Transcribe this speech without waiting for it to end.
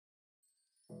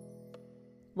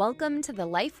Welcome to the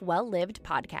Life Well Lived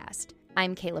podcast.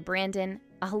 I'm Kayla Brandon,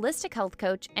 a holistic health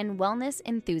coach and wellness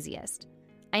enthusiast.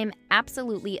 I am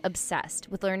absolutely obsessed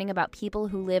with learning about people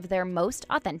who live their most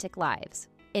authentic lives.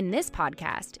 In this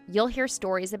podcast, you'll hear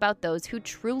stories about those who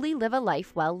truly live a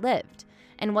life well lived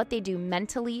and what they do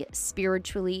mentally,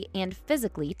 spiritually, and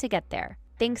physically to get there.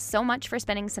 Thanks so much for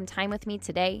spending some time with me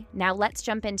today. Now let's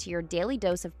jump into your daily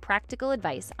dose of practical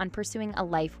advice on pursuing a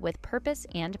life with purpose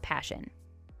and passion.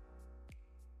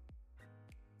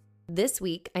 This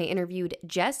week, I interviewed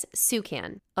Jess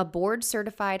Suchan, a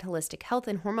board-certified holistic health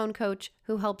and hormone coach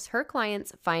who helps her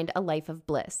clients find a life of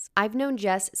bliss. I've known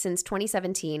Jess since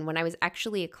 2017 when I was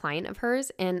actually a client of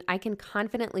hers, and I can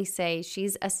confidently say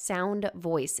she's a sound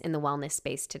voice in the wellness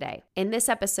space today. In this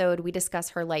episode, we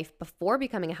discuss her life before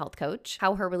becoming a health coach,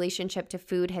 how her relationship to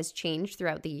food has changed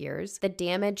throughout the years, the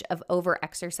damage of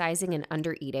over-exercising and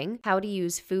under-eating, how to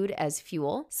use food as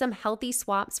fuel, some healthy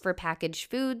swaps for packaged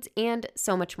foods, and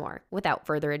so much more. Without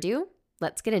further ado,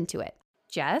 let's get into it.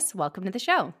 Jess, welcome to the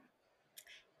show.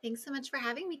 Thanks so much for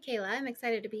having me, Kayla. I'm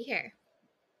excited to be here.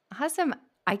 Awesome.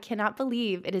 I cannot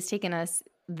believe it has taken us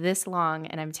this long,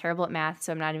 and I'm terrible at math,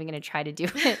 so I'm not even going to try to do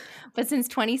it. But since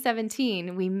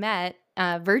 2017, we met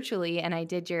virtually, and I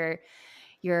did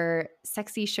your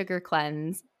sexy sugar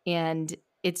cleanse, and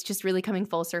it's just really coming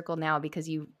full circle now because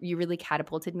you really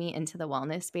catapulted me into the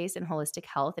wellness space and holistic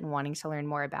health and wanting to learn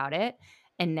more about it.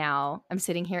 And now I'm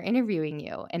sitting here interviewing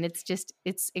you, and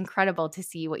it's incredible to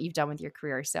see what you've done with your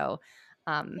career. So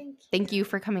thank you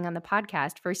for coming on the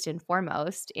podcast first and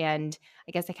foremost. And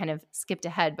I guess I kind of skipped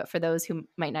ahead, but for those who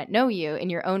might not know you, in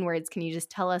your own words, can you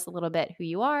just tell us a little bit who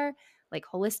you are, like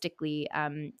holistically?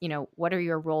 What are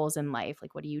your roles in life?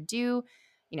 Like, what do you do?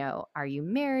 Are you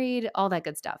married? All that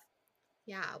good stuff.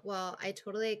 Yeah, well, I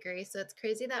totally agree. So it's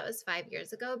crazy that was 5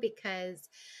 years ago because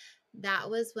that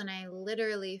was when I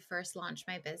literally first launched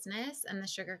my business, and the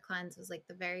sugar cleanse was like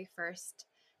the very first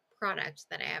product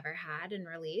that I ever had and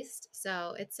released.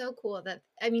 So it's so cool that,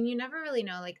 you never really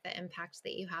know like the impact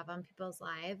that you have on people's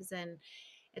lives. And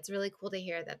it's really cool to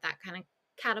hear that kind of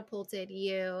catapulted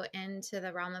you into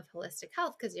the realm of holistic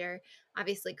health because you're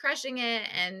obviously crushing it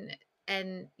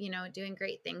and doing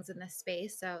great things in this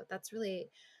space. So that's really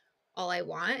all I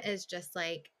want, is just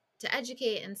like to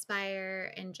educate,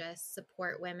 inspire, and just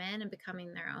support women in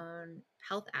becoming their own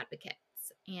health advocates.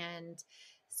 And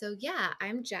so, yeah,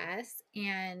 I'm Jess,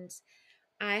 and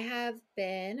I have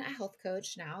been a health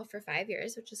coach now for 5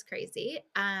 years, which is crazy.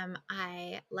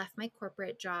 I left my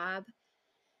corporate job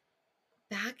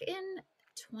back in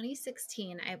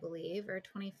 2016, I believe, or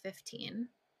 2015. It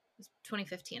was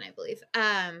 2015, I believe.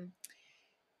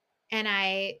 And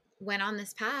I went on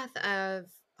this path of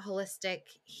holistic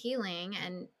healing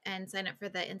and signed up for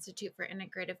the Institute for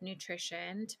Integrative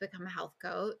Nutrition to become a health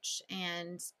coach,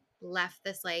 and left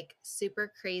this like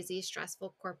super crazy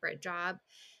stressful corporate job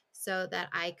so that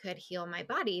I could heal my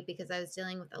body, because I was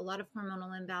dealing with a lot of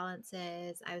hormonal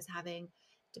imbalances. I was having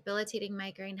debilitating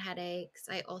migraine headaches.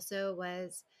 I also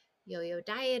was yo-yo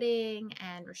dieting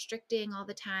and restricting all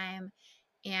the time.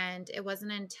 And it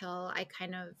wasn't until I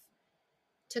kind of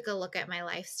took a look at my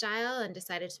lifestyle and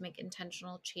decided to make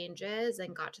intentional changes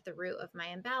and got to the root of my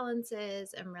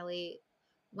imbalances and really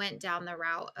went down the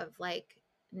route of like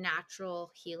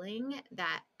natural healing,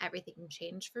 that everything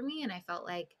changed for me. And I felt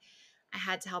like I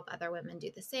had to help other women do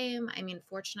the same.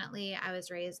 Fortunately, I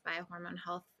was raised by a hormone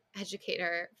health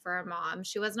educator for a mom.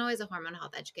 She wasn't always a hormone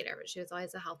health educator, but she was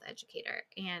always a health educator.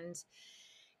 And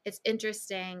it's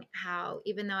interesting how,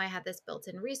 even though I had this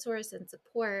built-in resource and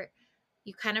support,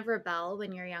 you kind of rebel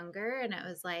when you're younger. And it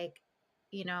was like,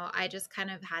 I just kind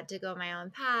of had to go my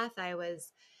own path. I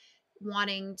was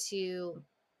wanting to,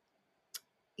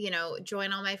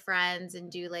 join all my friends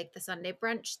and do like the Sunday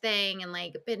brunch thing and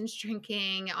like binge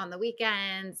drinking on the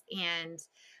weekends. And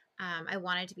I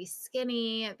wanted to be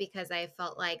skinny because I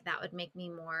felt like that would make me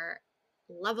more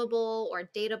lovable or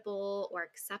dateable or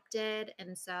accepted.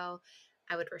 And so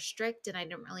I would restrict, and I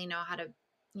didn't really know how to,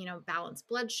 balance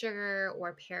blood sugar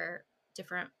or pair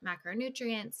different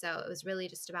macronutrients. So it was really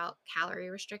just about calorie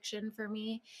restriction for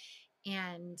me.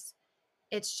 And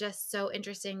it's just so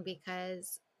interesting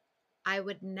because I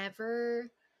would never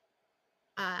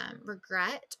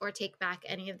regret or take back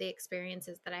any of the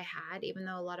experiences that I had, even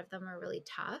though a lot of them were really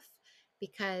tough,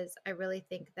 because I really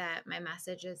think that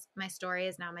my story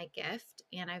is now my gift.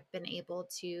 And I've been able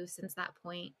to, since that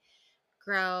point,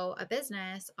 grow a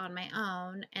business on my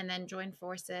own and then join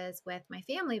forces with my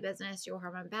family business, Your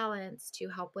Hormone Balance, to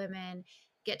help women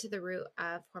get to the root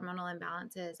of hormonal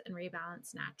imbalances and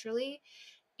rebalance naturally.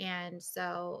 And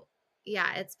so,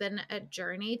 yeah, it's been a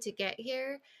journey to get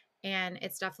here, and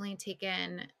it's definitely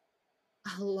taken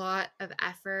a lot of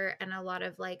effort and a lot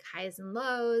of like highs and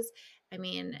lows. I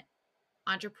mean,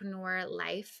 entrepreneur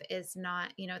life is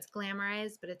not, it's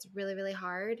glamorized, but it's really, really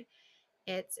hard.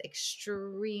 It's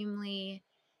extremely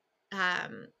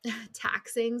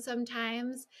taxing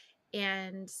sometimes.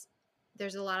 And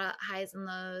there's a lot of highs and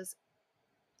lows,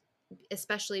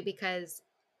 especially because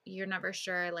you're never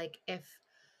sure like if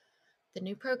the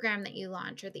new program that you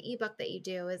launch or the ebook that you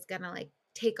do is going to like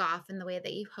take off in the way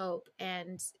that you hope.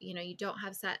 And you don't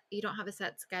have a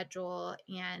set schedule.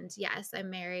 And yes, I'm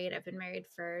married. I've been married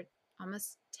for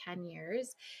almost 10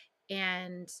 years.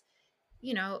 And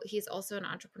he's also an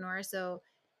entrepreneur, so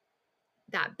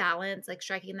that balance, like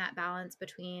striking that balance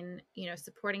between,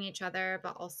 supporting each other,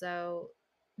 but also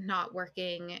not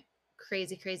working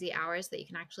crazy hours that you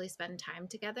can actually spend time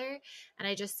together. And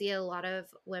I just see a lot of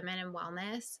women in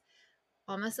wellness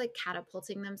almost like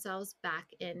catapulting themselves back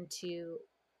into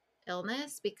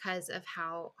illness because of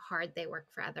how hard they work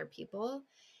for other people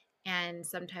and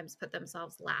sometimes put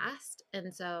themselves last.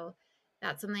 And so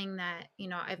that's something that,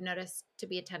 I've noticed to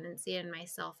be a tendency in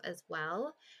myself as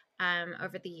well,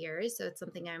 over the years. So it's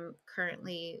something I'm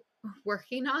currently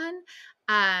working on.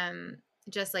 Um,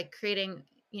 just like creating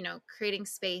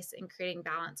space and creating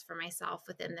balance for myself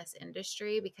within this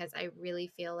industry, because I really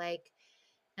feel like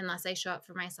unless I show up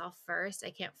for myself first,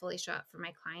 I can't fully show up for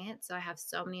my clients. So I have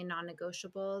so many non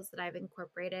negotiables that I've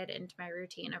incorporated into my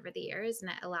routine over the years,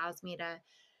 and it allows me to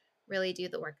really do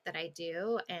the work that I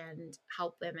do and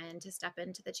help women to step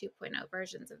into the 2.0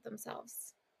 versions of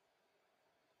themselves.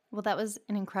 Well, that was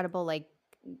an incredible like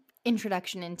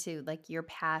introduction into like your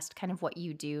past, kind of what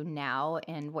you do now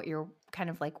and what you're kind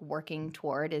of like working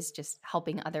toward is just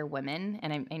helping other women.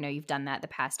 And I know you've done that the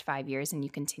past 5 years and you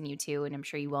continue to, and I'm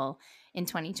sure you will in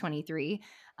 2023.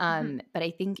 Mhm. But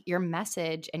I think your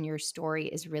message and your story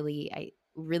is really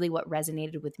what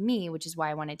resonated with me, which is why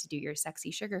I wanted to do your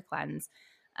sexy sugar cleanse.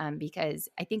 Because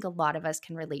I think a lot of us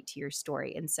can relate to your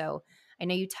story. And so I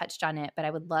know you touched on it, but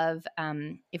I would love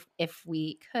if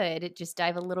we could just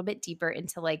dive a little bit deeper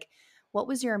into like what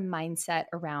was your mindset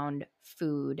around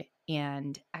food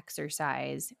and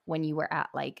exercise when you were at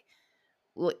like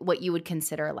what you would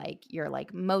consider like your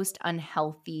like most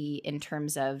unhealthy in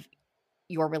terms of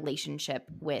your relationship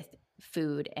with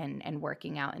food and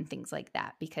working out and things like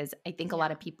that, because I think a lot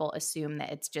Yeah. of people assume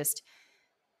that it's just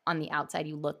on the outside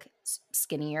you look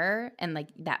skinnier and like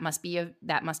that must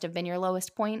have been your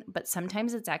lowest point, but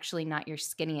sometimes it's actually not your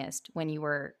skinniest when you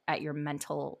were at your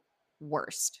mental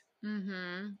worst.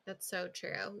 That's so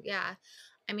true. Yeah.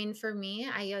 I mean, for me,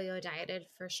 I yo-yo dieted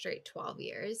for straight 12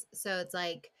 years. So it's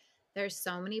like there's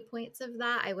so many points of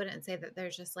that. I wouldn't say that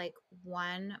there's just like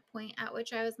one point at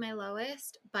which I was my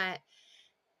lowest, but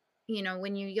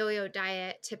when you yo-yo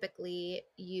diet, typically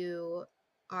you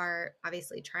are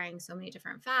obviously trying so many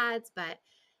different fads, but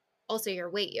also your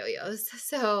weight yo-yos.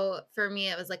 So for me,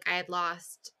 it was like I had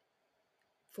lost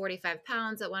 45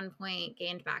 pounds at one point,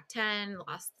 gained back 10,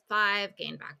 lost 5,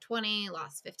 gained back 20,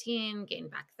 lost 15, gained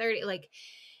back 30. Like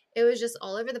it was just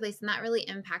all over the place. And that really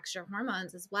impacts your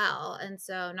hormones as well. And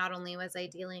so not only was I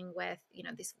dealing with,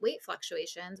 these weight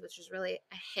fluctuations, which was really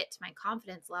a hit to my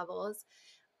confidence levels,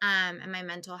 and my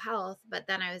mental health, but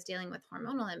then I was dealing with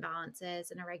hormonal imbalances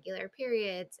and irregular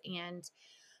periods and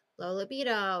low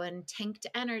libido and tanked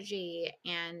energy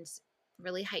and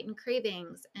really heightened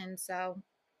cravings. And so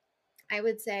I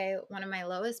would say one of my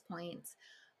lowest points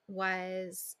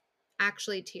was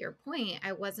actually, to your point,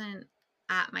 I wasn't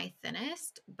at my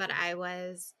thinnest, but I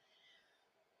was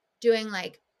doing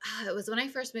like, it was when I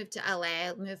first moved to LA.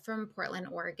 I moved from Portland,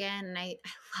 Oregon, and I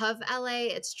love LA.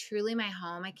 It's truly my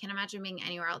home. I can't imagine being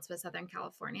anywhere else but Southern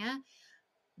California.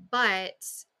 But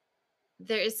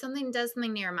there is something does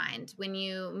something to your mind when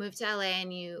you move to LA.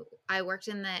 And I worked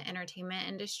in the entertainment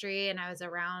industry, and I was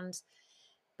around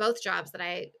both jobs that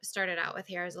I started out with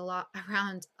here is a lot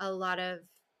around a lot of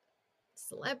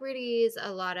celebrities,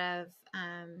 a lot of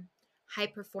high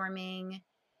performing,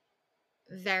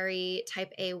 very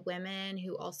type A women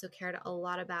who also cared a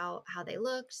lot about how they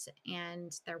looked and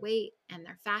their weight and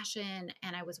their fashion.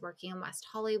 And I was working in West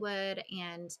Hollywood,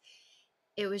 and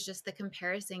it was just the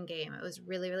comparison game. It was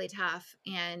really, really tough.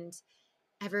 And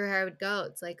everywhere I would go,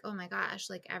 it's like, oh my gosh,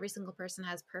 like every single person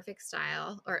has perfect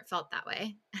style, or it felt that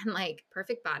way, and like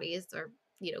perfect bodies, or,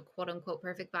 quote unquote,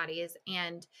 perfect bodies.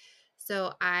 And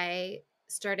so I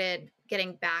started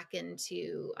getting back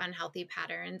into unhealthy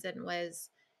patterns and was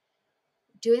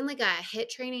doing like a hit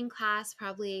training class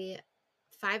probably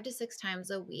 5 to 6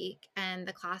 times a week. And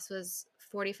the class was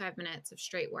 45 minutes of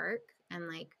straight work. And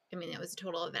like, I mean, it was a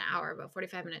total of an hour, but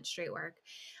 45 minutes straight work.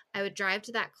 I would drive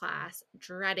to that class,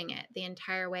 dreading it the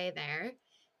entire way there,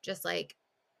 just like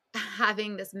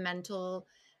having this mental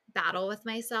battle with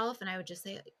myself, and I would just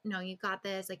say, "No, you got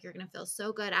this. Like you're going to feel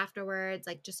so good afterwards.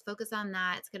 Like just focus on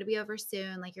that. It's going to be over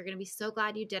soon. Like you're going to be so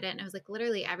glad you did it." And it was like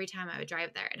literally every time I would drive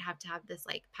there, I'd have to have this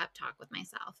like pep talk with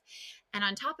myself. And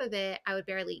on top of it, I would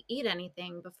barely eat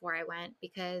anything before I went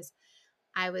because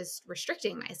I was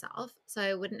restricting myself. So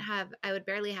I would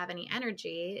barely have any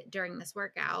energy during this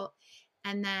workout.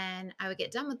 And then I would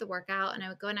get done with the workout and I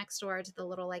would go next door to the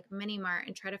little like mini mart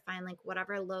and try to find like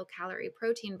whatever low calorie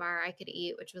protein bar I could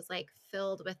eat, which was like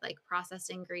filled with like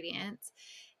processed ingredients.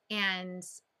 And,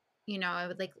 I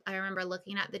remember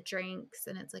looking at the drinks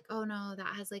and it's like, oh no,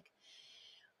 that has like,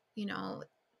 you know,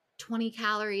 20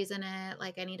 calories in it.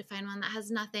 Like I need to find one that has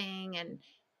nothing.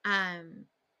 Um,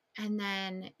 and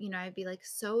then, I'd be like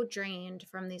so drained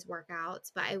from these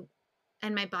workouts,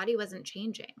 and my body wasn't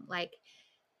changing. Like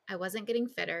I wasn't getting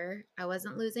fitter. I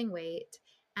wasn't losing weight.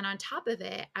 And on top of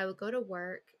it, I would go to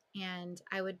work and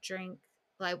I would drink,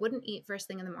 well, I wouldn't eat first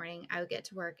thing in the morning. I would get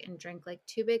to work and drink like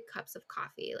 2 big cups of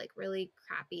coffee, like really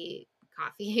crappy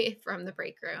coffee from the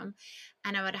break room.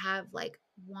 And I would have like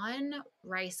one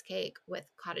rice cake with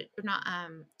cottage, or not,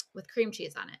 with cream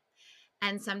cheese on it.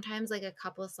 And sometimes like a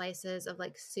couple slices of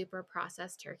like super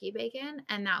processed turkey bacon.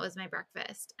 And that was my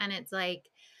breakfast. And it's like,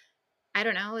 I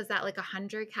don't know, is that like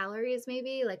 100 calories,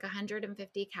 maybe like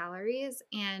 150 calories?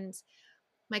 And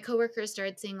my coworkers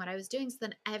started seeing what I was doing. So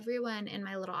then everyone in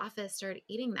my little office started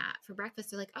eating that for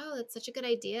breakfast. They're like, oh, that's such a good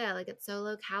idea. Like it's so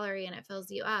low calorie and it fills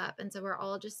you up. And so we're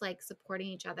all just like supporting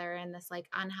each other in this like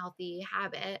unhealthy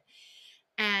habit.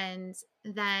 And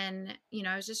then,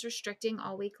 I was just restricting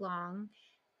all week long.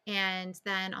 And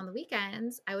then on the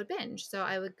weekends, I would binge. So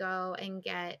I would go and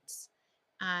get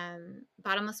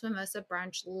bottomless mimosa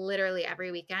brunch literally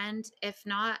every weekend, if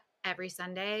not every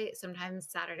Sunday, sometimes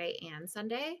Saturday and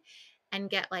Sunday,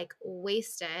 and get like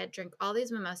wasted, drink all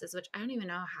these mimosas, which I don't even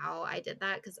know how I did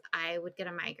that because I would get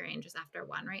a migraine just after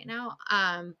one right now.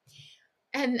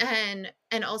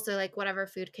 And also like whatever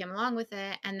food came along with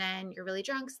it. And then you're really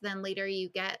drunk. So then later you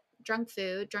get drunk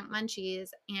food, drunk munchies,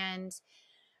 and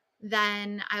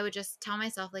then I would just tell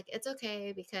myself, like, it's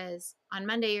okay because on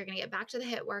Monday, you're going to get back to the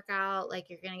HIIT workout. Like,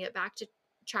 you're going to get back to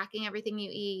tracking everything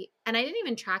you eat. And I didn't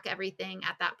even track everything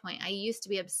at that point. I used to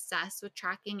be obsessed with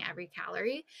tracking every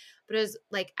calorie, but it was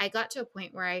like I got to a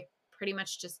point where I pretty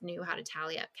much just knew how to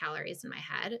tally up calories in my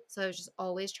head. So I was just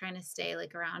always trying to stay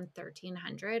like around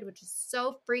 1300, which is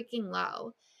so freaking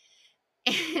low.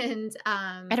 And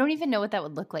I don't even know what that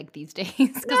would look like these days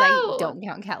because I no, don't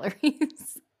count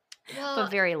calories, but well,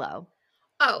 very low.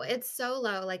 oh, it's so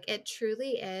low. Like it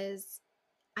truly is.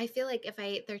 I feel like if I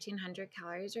ate 1,300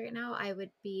 calories right now, I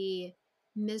would be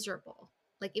miserable.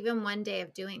 Like even one day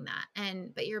of doing that.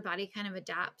 But your body kind of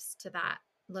adapts to that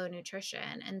low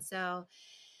nutrition. And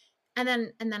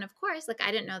then of course, like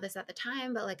I didn't know this at the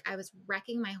time, but like I was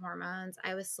wrecking my hormones.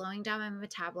 I was slowing down my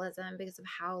metabolism because of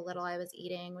how little I was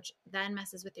eating, which then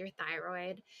messes with your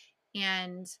thyroid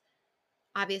and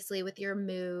obviously with your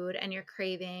mood and your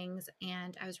cravings.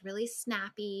 And I was really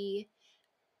snappy,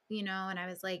 and I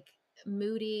was like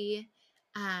moody.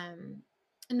 Um,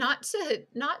 not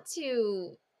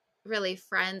to really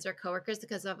friends or coworkers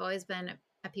because I've always been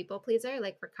a people pleaser,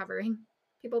 like recovering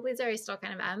people pleaser. I still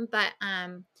kind of am, but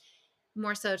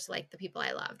more so to like the people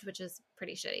I loved, which is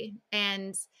pretty shitty.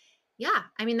 And yeah,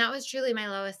 I mean, that was truly my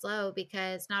lowest low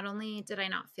because not only did I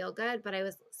not feel good, but I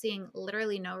was seeing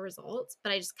literally no results.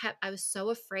 But I was so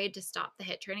afraid to stop the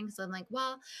HIIT training. So I'm like,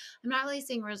 well, I'm not really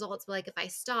seeing results, but like if I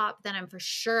stop, then I'm for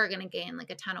sure going to gain like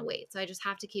a ton of weight. So I just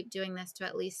have to keep doing this to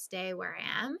at least stay where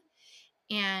I am.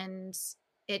 And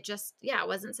it just, yeah, it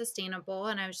wasn't sustainable.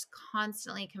 And I was just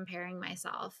constantly comparing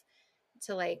myself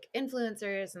to like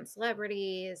influencers and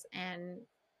celebrities, and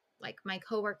like my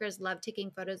coworkers love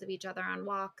taking photos of each other on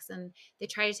walks, and they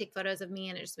try to take photos of me,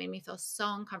 and it just made me feel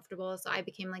so uncomfortable. So I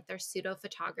became like their pseudo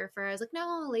photographer. I was like,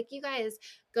 no, like you guys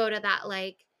go to that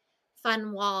like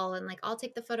fun wall and like I'll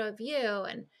take the photo of you.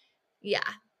 And yeah,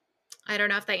 I don't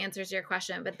know if that answers your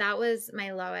question, but that was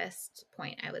my lowest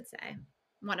point, I would say.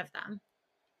 One of them.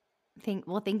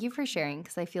 Thank you for sharing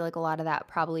because I feel like a lot of that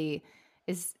probably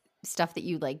is stuff that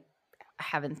you, like,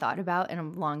 haven't thought about in a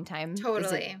long time. Is it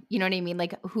Totally. you know what I mean?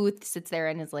 Like, who sits there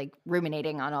and is, like,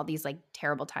 ruminating on all these, like,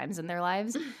 terrible times in their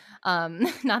lives?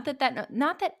 Not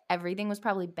that everything was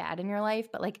probably bad in your life,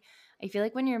 but, like, I feel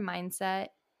like when your mindset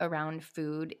around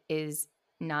food is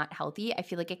not healthy, I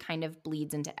feel like it kind of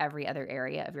bleeds into every other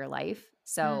area of your life.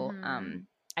 So, Mm-hmm.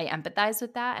 I empathize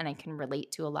with that, and I can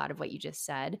relate to a lot of what you just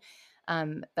said.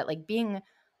 But like being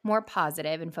more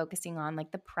positive and focusing on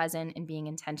like the present and being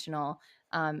intentional.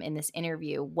 in this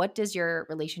interview. What does your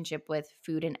relationship with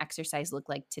food and exercise look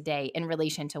like today in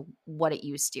relation to what it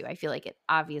used to? I feel like it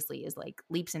obviously is like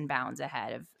leaps and bounds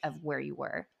ahead of where you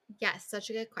were. Yes, such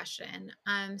a good question.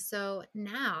 So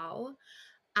now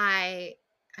I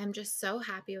I'm just so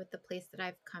happy with the place that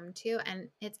I've come to, and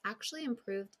it's actually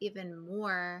improved even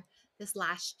more this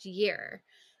last year,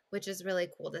 which is really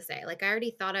cool to say. Like I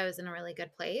already thought I was in a really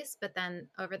good place, but then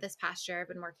over this past year I've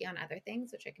been working on other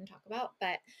things which I can talk about.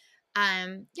 But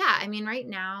yeah, I mean right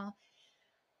now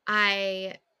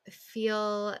I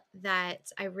feel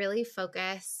that I really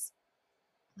focus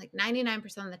like 99%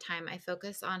 of the time I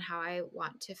focus on how I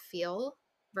want to feel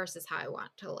versus how I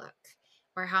want to look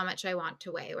or how much I want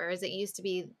to weigh. Whereas it used to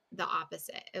be the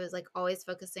opposite. It was like always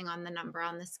focusing on the number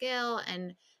on the scale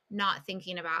and not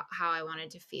thinking about how I wanted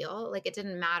to feel. Like it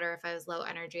didn't matter if I was low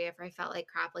energy, if I felt like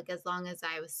crap, like as long as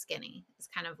I was skinny, it's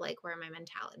kind of like where my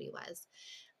mentality was.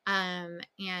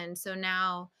 And so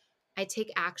now I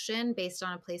take action based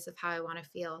on a place of how I want to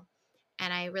feel.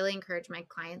 And I really encourage my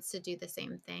clients to do the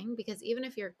same thing because even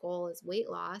if your goal is weight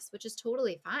loss, which is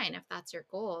totally fine if that's your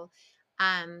goal,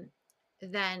 um,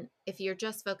 then if you're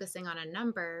just focusing on a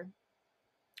number,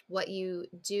 what you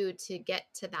do to get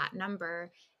to that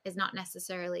number is not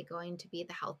necessarily going to be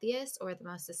the healthiest or the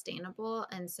most sustainable.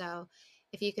 And so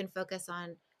if you can focus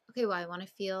on, okay, well, I want to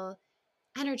feel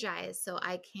energized so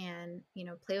I can,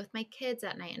 play with my kids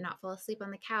at night and not fall asleep on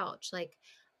the couch. Like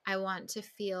I want to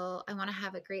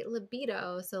have a great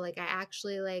libido. So like I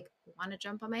actually like want to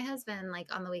jump on my husband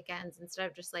like on the weekends instead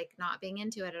of just like not being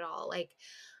into it at all. Like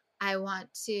I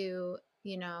want to,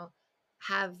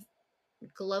 have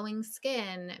glowing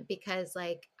skin because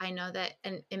like I know that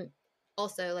and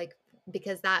also like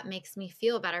because that makes me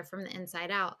feel better from the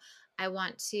inside out. I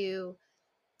want to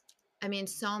I mean,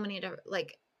 so many different,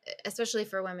 like, especially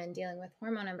for women dealing with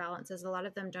hormone imbalances, a lot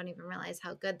of them don't even realize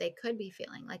how good they could be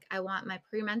feeling. Like, I want my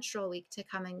premenstrual week to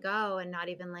come and go and not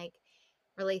even like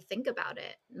really think about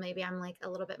it. Maybe I'm like a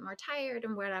little bit more tired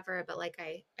and whatever, but like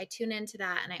I tune into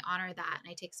that and I honor that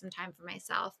and I take some time for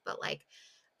myself. But like,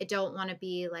 I don't want to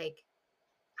be like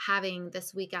having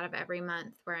this week out of every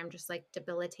month where I'm just like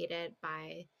debilitated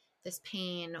by this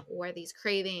pain or these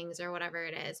cravings or whatever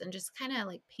it is. And just kind of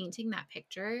like painting that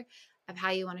picture of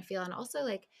how you want to feel. And also,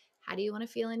 like, how do you want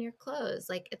to feel in your clothes?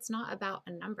 Like, it's not about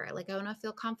a number. Like, I want to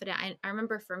feel confident. I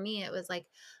remember for me, it was like,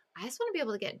 I just want to be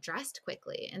able to get dressed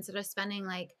quickly instead of spending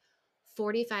like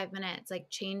 45 minutes like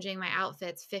changing my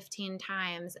outfits 15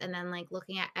 times and then like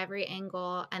looking at every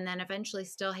angle and then eventually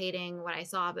still hating what I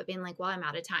saw but being like, well, I'm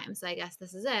out of time, so I guess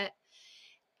this is it.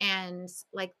 And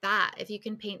like that, if you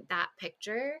can paint that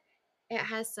picture, it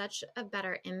has such a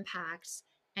better impact.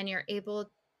 And you're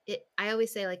able it I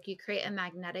always say like you create a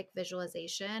magnetic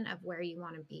visualization of where you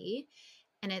want to be,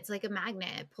 and it's like a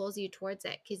magnet. It pulls you towards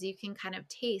it because you can kind of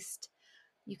taste,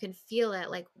 you can feel it,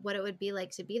 like what it would be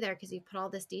like to be there because you put all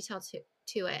this detail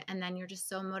to it, and then you're just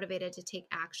so motivated to take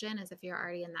action as if you're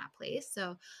already in that place.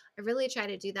 So I really try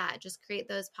to do that, just create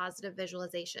those positive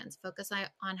visualizations, focus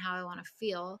on how I want to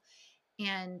feel.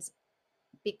 And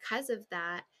because of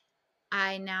that,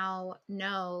 I now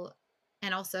know,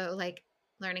 and also like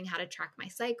learning how to track my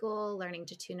cycle, learning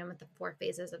to tune in with the 4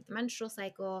 phases of the menstrual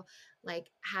cycle, like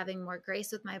having more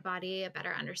grace with my body, a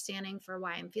better understanding for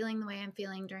why I'm feeling the way I'm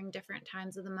feeling during different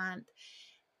times of the month.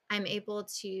 I'm able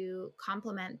to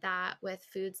complement that with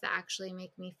foods that actually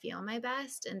make me feel my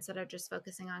best instead of just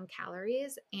focusing on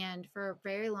calories. And for a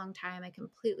very long time, I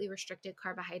completely restricted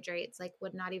carbohydrates, like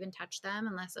would not even touch them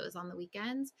unless it was on the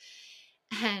weekends.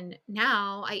 And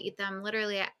now I eat them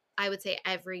literally, I would say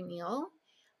every meal.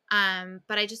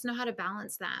 But I just know how to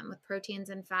balance them with proteins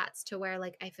and fats to where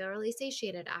like I feel really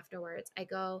satiated afterwards. I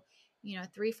go,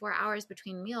 3, 4 hours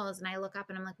between meals and I look up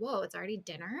and I'm like, whoa, it's already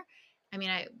dinner. I mean,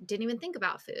 I didn't even think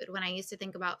about food when I used to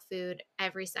think about food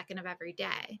every second of every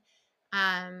day.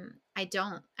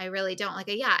 I really don't like,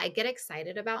 yeah, I get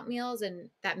excited about meals, and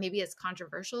that maybe is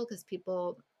controversial because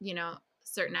people,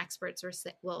 certain experts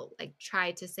will like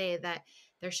try to say that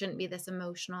there shouldn't be this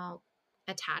emotional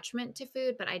attachment to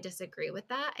food, but I disagree with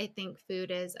that. I think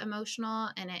food is emotional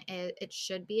and it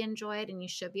should be enjoyed, and you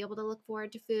should be able to look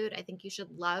forward to food. I think you should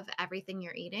love everything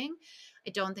you're eating. I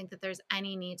don't think that there's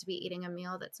any need to be eating a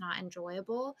meal that's not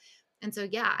enjoyable. And so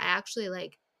yeah, I actually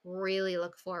like really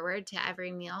look forward to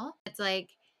every meal. It's like,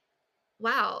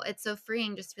 wow, it's so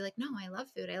freeing just to be like, no, I love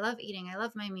food. I love eating. I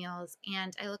love my meals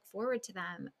and I look forward to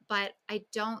them, but I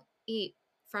don't eat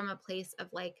from a place of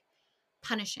like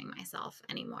punishing myself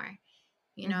anymore.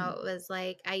 Hmm. It was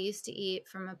like I used to eat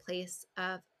from a place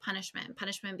of punishment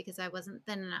because I wasn't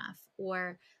thin enough,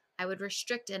 or I would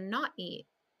restrict and not eat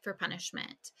for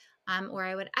punishment. or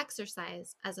I would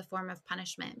exercise as a form of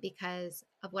punishment because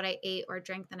of what I ate or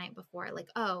drank the night before. Like,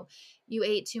 oh, you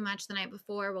ate too much the night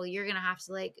before. Well, you're going to have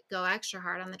to like go extra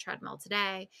hard on the treadmill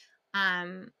today.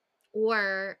 Um,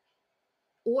 or,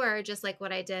 or just like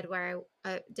what I did where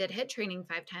I did HIIT training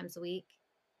 5 times a week.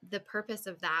 The purpose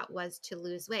of that was to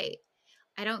lose weight.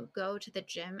 I don't go to the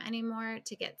gym anymore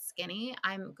to get skinny.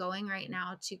 I'm going right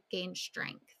now to gain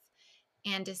strength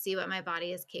and to see what my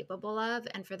body is capable of.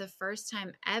 And for the first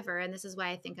time ever, and this is why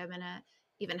I think I'm in a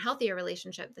even healthier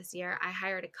relationship this year, I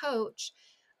hired a coach,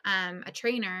 a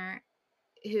trainer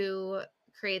who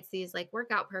creates these like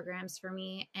workout programs for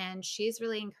me. And she's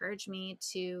really encouraged me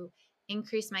to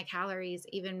increase my calories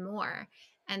even more.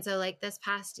 And so, like this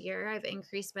past year, I've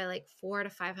increased by like 400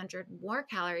 to 500 more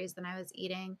calories than I was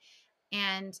eating,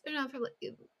 and probably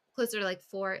closer to like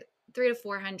 300 to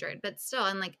 400, but still.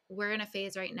 And like, we're in a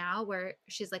phase right now where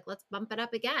she's like, let's bump it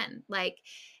up again. Like,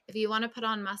 if you want to put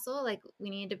on muscle, like we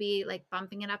need to be like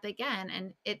bumping it up again.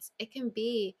 And it can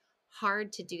be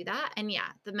hard to do that. And yeah,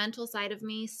 the mental side of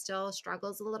me still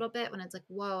struggles a little bit when it's like,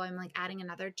 whoa, I'm like adding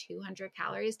another 200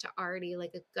 calories to already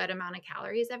like a good amount of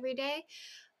calories every day.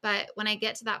 But when I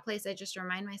get to that place, I just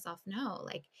remind myself, no,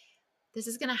 like this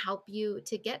is going to help you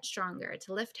to get stronger,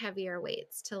 to lift heavier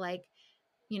weights, to like,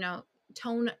 you know,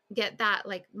 get that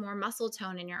like more muscle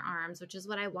tone in your arms, which is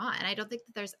what I want. And I don't think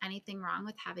that there's anything wrong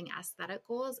with having aesthetic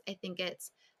goals. I think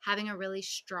it's having a really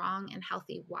strong and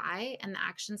healthy why and the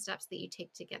action steps that you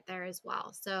take to get there as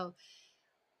well. So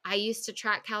I used to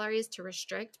track calories to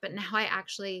restrict, but now I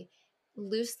actually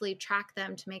loosely track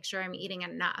them to make sure I'm eating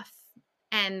enough.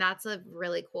 And that's a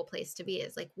really cool place to be.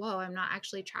 It's like, whoa, I'm not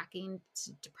actually tracking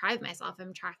to deprive myself.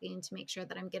 I'm tracking to make sure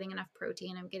that I'm getting enough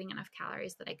protein, I'm getting enough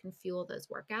calories that I can fuel those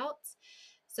workouts.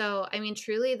 So, I mean,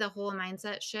 truly, the whole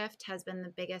mindset shift has been the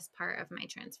biggest part of my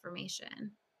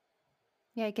transformation.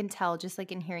 Yeah, I can tell just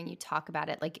like in hearing you talk about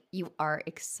it, like you are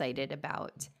excited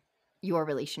about your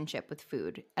relationship with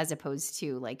food as opposed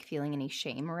to like feeling any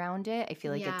shame around it. I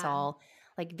feel like it's Yeah. all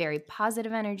like very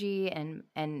positive energy, and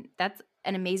that's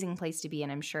an amazing place to be,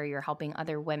 and I'm sure you're helping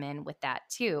other women with that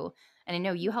too. And I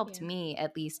know you Thank helped you. me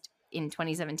at least in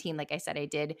 2017. Like I said, I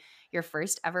did your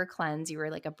first ever cleanse. You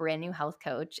were like a brand new health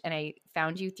coach, and I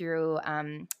found you through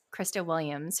Krista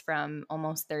Williams from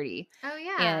Almost 30. Oh,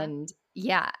 yeah. And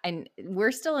yeah, and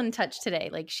we're still in touch today.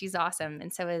 Like she's awesome,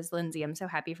 and so is Lindsay. I'm so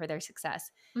happy for their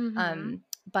success. Mm-hmm.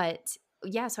 But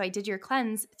yeah, so I did your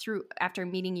cleanse through after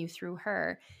meeting you through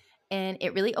her, and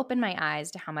it really opened my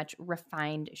eyes to how much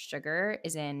refined sugar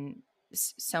is in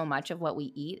so much of what we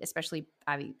eat, especially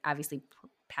obviously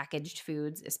packaged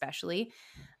foods, especially.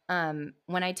 When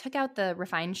I took out the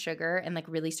refined sugar and like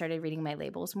really started reading my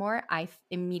labels more,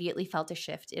 immediately felt a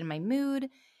shift in my mood,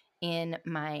 in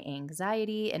my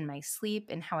anxiety, in my sleep,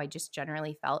 and how I just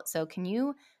generally felt. So, can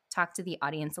you talk to the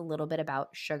audience a little bit about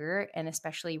sugar and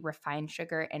especially refined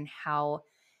sugar and how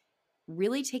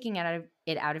really taking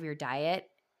it out of your diet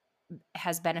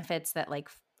has benefits that like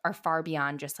are far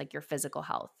beyond just like your physical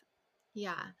health?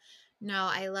 Yeah. No,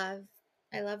 I love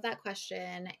that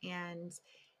question. And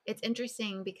it's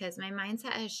interesting because my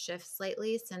mindset has shifted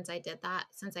slightly since I did that,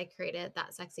 since I created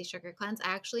that sexy sugar cleanse. I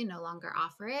actually no longer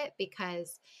offer it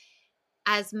because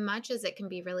as much as it can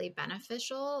be really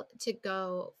beneficial to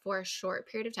go for a short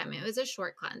period of time, it was a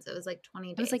short cleanse. It was like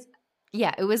 20 It was like, days.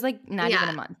 yeah, it was like not even Yeah.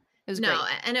 a month. It was No,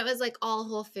 great. and it was like all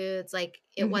whole foods. Like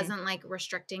it Hmm. wasn't like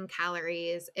restricting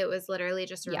calories. It was literally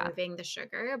just Yeah. removing the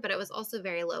sugar, but it was also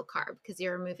very low carb because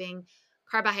you're removing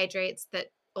carbohydrates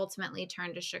that ultimately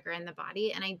turn to sugar in the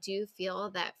body. And I do feel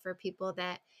that for people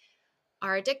that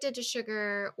are addicted to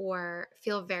sugar or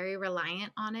feel very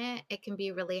reliant on it, it can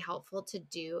be really helpful to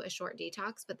do a short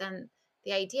detox. But then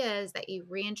the idea is that you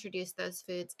reintroduce those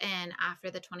foods in after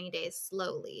the 20 days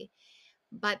slowly.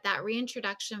 But that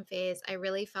reintroduction phase, I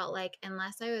really felt like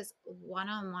unless I was one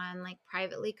on one, like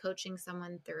privately coaching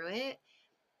someone through it,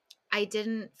 I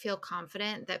didn't feel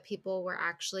confident that people were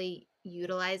actually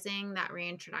utilizing that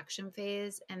reintroduction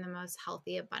phase in the most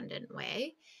healthy, abundant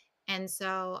way. And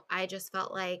so I just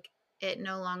felt like it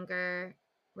no longer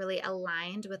really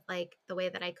aligned with like the way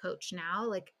that I coach now.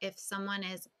 Like if someone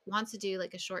is wants to do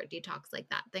like a short detox like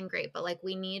that, then great. But like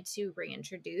we need to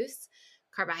reintroduce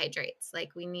carbohydrates.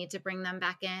 Like we need to bring them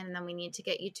back in, and then we need to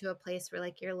get you to a place where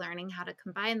like you're learning how to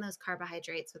combine those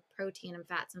carbohydrates with protein and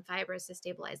fats and fibers to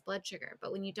stabilize blood sugar.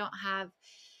 But when you don't have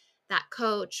that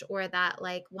coach or that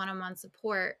like one-on-one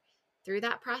support through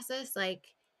that process, like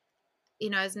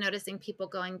I was noticing people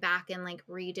going back and like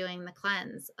redoing the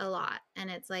cleanse a lot. And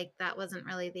it's like, that wasn't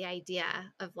really the idea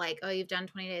of like, oh, you've done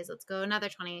 20 days, let's go another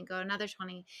 20 and go another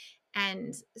 20.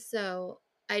 And so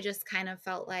I just kind of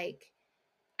felt like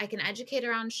I can educate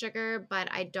around sugar, but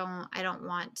I don't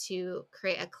want to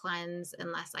create a cleanse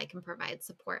unless I can provide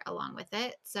support along with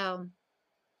it. So,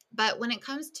 but when it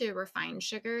comes to refined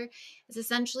sugar, it's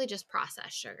essentially just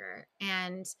processed sugar,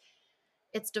 and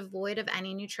it's devoid of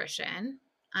any nutrition.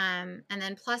 And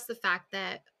then plus the fact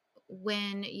that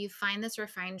when you find this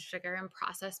refined sugar in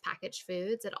processed packaged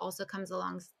foods, it also comes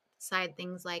alongside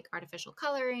things like artificial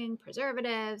coloring,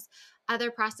 preservatives,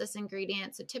 other processed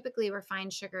ingredients. So typically,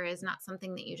 refined sugar is not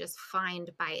something that you just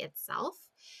find by itself.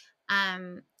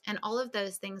 And all of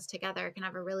those things together can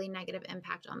have a really negative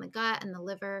impact on the gut and the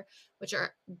liver, which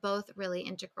are both really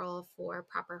integral for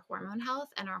proper hormone health.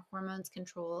 And our hormones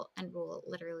control and rule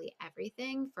literally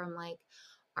everything from like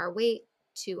our weight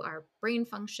to our brain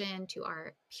function to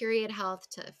our period health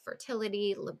to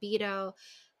fertility, libido.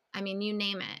 I mean, you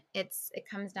name it. It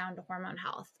comes down to hormone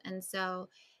health. And so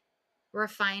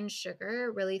refined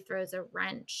sugar really throws a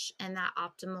wrench in that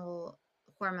optimal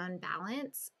hormone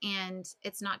balance. And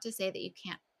it's not to say that you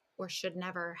can't or should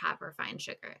never have refined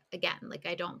sugar. Again, like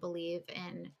I don't believe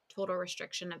in total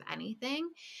restriction of anything.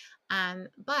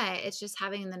 But it's just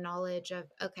having the knowledge of,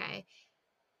 okay,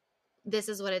 this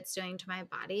is what it's doing to my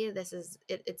body.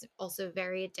 It's also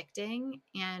very addicting.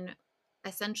 And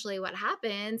essentially what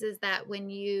happens is that when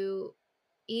you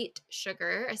eat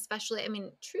sugar, especially, I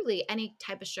mean, truly any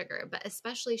type of sugar, but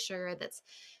especially sugar that's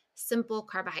simple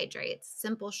carbohydrates,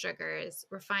 simple sugars,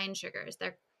 refined sugars,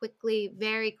 they're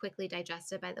very quickly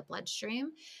digested by the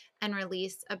bloodstream and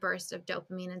release a burst of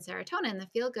dopamine and serotonin, the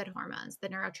feel good hormones, the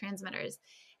neurotransmitters.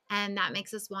 And that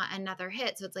makes us want another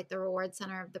hit. So it's like the reward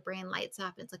center of the brain lights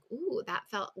up. It's like, ooh, that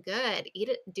felt good. Eat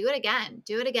it, do it again,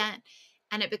 do it again.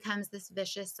 And it becomes this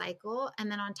vicious cycle.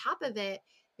 And then on top of it,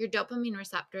 your dopamine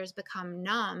receptors become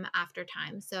numb after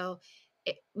time. So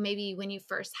maybe when you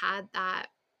first had that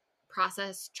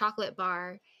processed chocolate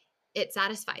bar, it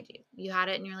satisfied you. You had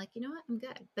it and you're like, you know what, I'm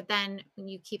good. But then when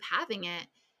you keep having it,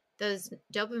 those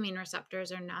dopamine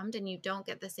receptors are numbed and you don't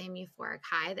get the same euphoric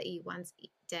high that you once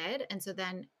did. And so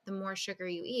then the more sugar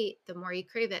you eat, the more you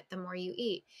crave it, the more you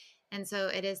eat. And so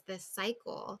it is this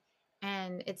cycle.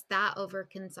 And it's that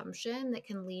overconsumption that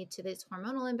can lead to these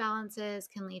hormonal imbalances,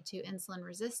 can lead to insulin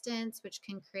resistance, which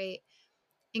can create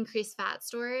increased fat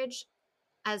storage,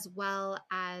 as well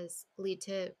as lead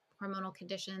to hormonal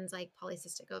conditions like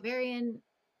polycystic ovarian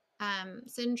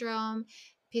syndrome,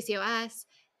 PCOS,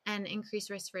 and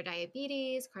increased risk for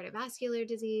diabetes, cardiovascular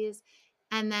disease.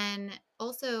 And then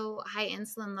also high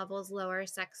insulin levels lower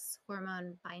sex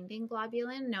hormone binding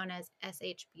globulin, known as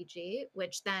SHBG,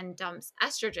 which then dumps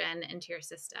estrogen into your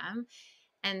system.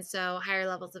 And so higher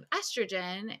levels of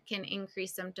estrogen can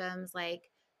increase symptoms like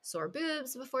sore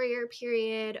boobs before your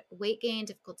period, weight gain,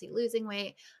 difficulty losing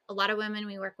weight. A lot of women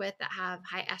we work with that have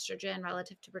high estrogen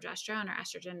relative to progesterone or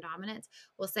estrogen dominance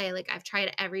will say, like, I've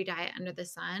tried every diet under the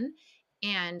sun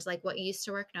and like what used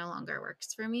to work no longer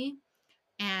works for me.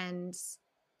 And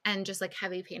just like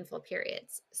heavy painful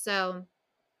periods. So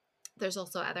there's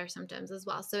also other symptoms as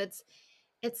well. So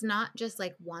it's not just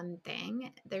like one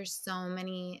thing. There's so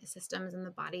many systems in the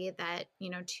body that,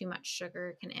 too much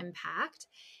sugar can impact.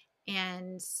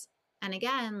 And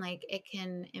again, like it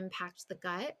can impact the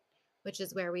gut, which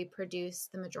is where we produce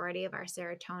the majority of our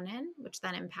serotonin, which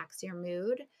then impacts your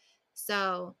mood.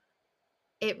 So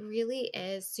it really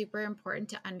is super important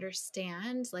to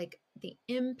understand like the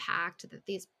impact that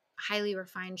these highly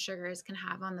refined sugars can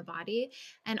have on the body.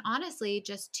 And honestly,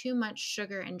 just too much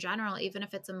sugar in general, even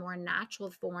if it's a more natural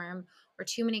form, or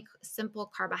too many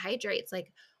simple carbohydrates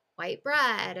like white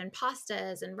bread and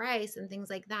pastas and rice and things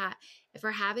like that, if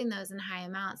we're having those in high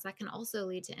amounts, that can also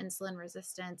lead to insulin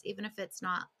resistance, even if it's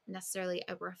not necessarily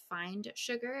a refined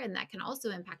sugar, and that can also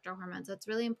impact our hormones. So it's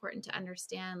really important to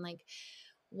understand like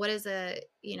what is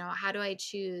how do I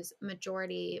choose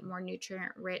majority, more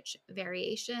nutrient rich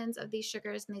variations of these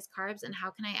sugars and these carbs, and how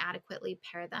can I adequately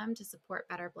pair them to support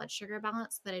better blood sugar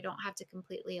balance so that I don't have to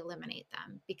completely eliminate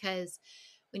them? Because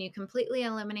when you completely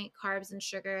eliminate carbs and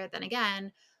sugar, then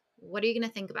again, what are you going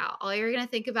to think about? All you're going to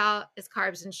think about is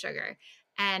carbs and sugar.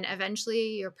 And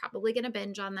eventually you're probably going to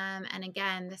binge on them. And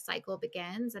again, the cycle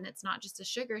begins, and it's not just a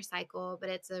sugar cycle, but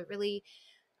it's a really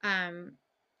um,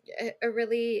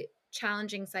 really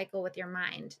challenging cycle with your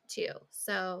mind too.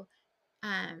 So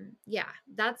yeah,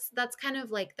 that's kind of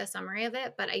like the summary of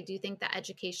it. But I do think that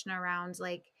education around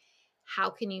like how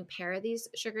can you pair these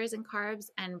sugars and carbs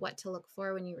and what to look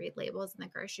for when you read labels in the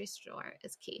grocery store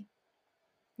is key.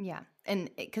 Yeah.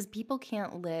 And because people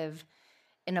can't live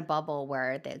in a bubble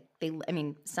where I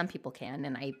mean, some people can,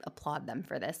 and I applaud them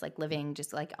for this, like living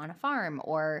just like on a farm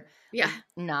or Yeah. like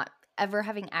not ever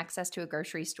having access to a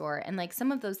grocery store. And like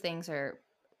some of those things are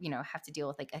have to deal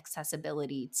with like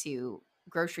accessibility to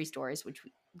grocery stores, which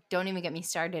don't even get me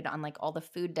started on like all the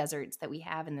food deserts that we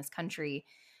have in this country,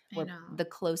 I where know. the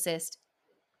closest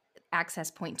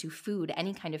access point to food,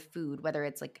 any kind of food, whether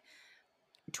it's like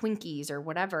Twinkies or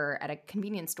whatever at a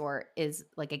convenience store, is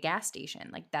like a gas station.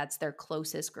 Like that's their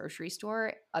closest grocery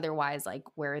store. Otherwise, like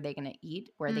where are they going to eat?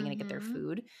 Where are they going to get their Mhm.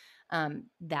 food?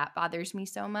 That bothers me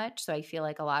so much. So I feel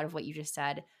like a lot of what you just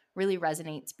said really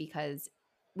resonates, because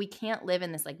we can't live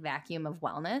in this like vacuum of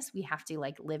wellness. We have to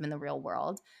like live in the real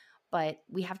world, but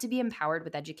we have to be empowered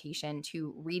with education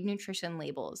to read nutrition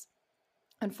labels.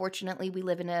 Unfortunately, we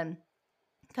live in a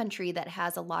country that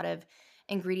has a lot of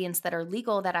ingredients that are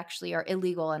legal that actually are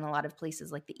illegal in a lot of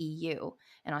places like the EU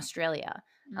and Australia,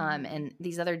 Mhm. and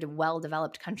these other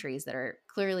well-developed countries that are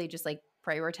clearly just like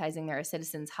prioritizing their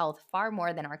citizens' health far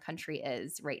more than our country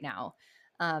is right now.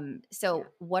 Yeah. So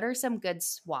what are some good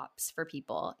swaps for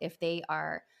people if they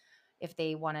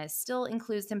want to still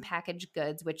include some packaged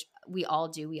goods, which we all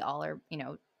do. We all are,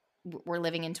 we're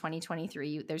living in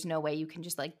 2023. There's no way you can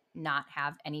just like not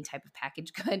have any type of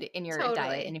packaged good in your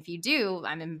diet. And Totally. if you do,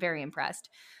 I'm very impressed.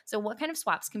 So, what kind of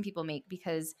swaps can people make?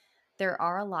 Because there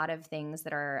are a lot of things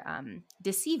that are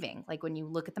deceiving. Like when you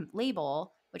look at the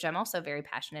label, which I'm also very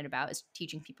passionate about, is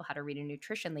teaching people how to read a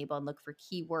nutrition label and look for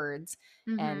keywords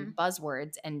and Mhm.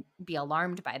 buzzwords and be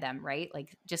alarmed by them, right?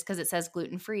 Like just because it says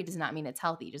gluten free does not mean it's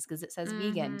healthy. Just because it says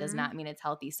vegan does Mhm. not mean it's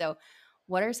healthy. So,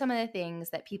 what are some of the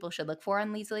things that people should look for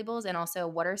on these labels? And also,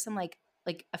 what are some like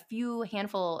a few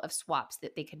handful of swaps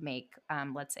that they could make?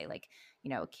 Let's say like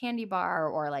a candy bar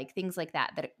or like things like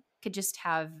that that could just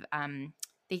have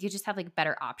they could just have like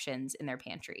better options in their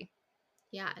pantry.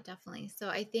 Yeah, definitely. So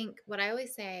I think what I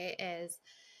always say is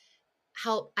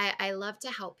I love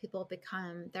to help people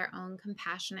become their own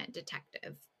compassionate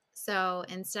detective. So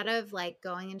instead of like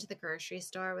going into the grocery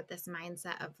store with this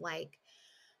mindset of like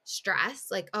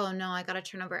stress, like, oh no, I got to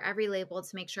turn over every label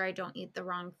to make sure I don't eat the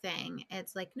wrong thing.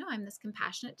 It's like, no, I'm this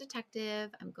compassionate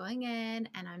detective. I'm going in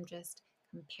and I'm just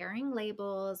comparing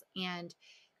labels and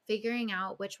figuring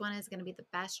out which one is going to be the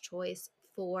best choice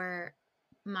for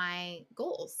my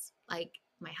goals, like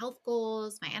my health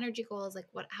goals, my energy goals, like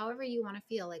what, however you want to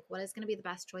feel, like what is going to be the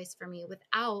best choice for me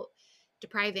without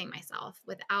depriving myself,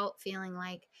 without feeling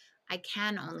like I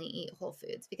can only eat whole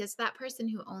foods. Because that person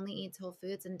who only eats whole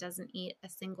foods and doesn't eat a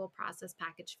single processed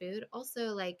packaged food, also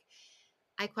like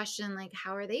I question like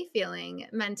how are they feeling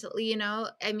mentally, you know?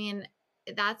 I mean,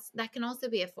 that can also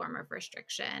be a form of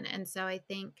restriction. And so I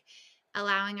think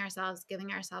allowing ourselves,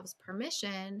 giving ourselves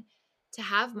permission to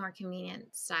have more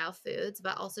convenient style foods,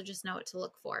 but also just know what to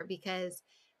look for, because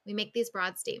we make these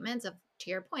broad statements of, to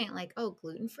your point, like, oh,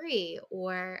 gluten free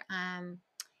or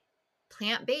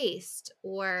plant based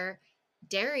or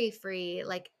dairy free,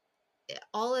 like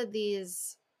all of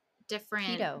these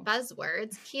different Keto.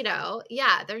 buzzwords, keto.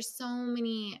 Yeah, there's so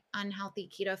many unhealthy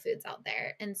keto foods out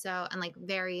there. And so, and like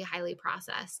very highly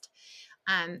processed.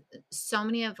 Um, so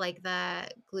many of like the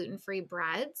gluten-free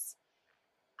breads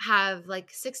have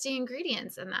like 60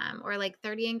 ingredients in them or like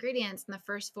 30 ingredients, and the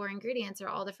first four ingredients are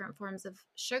all different forms of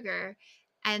sugar.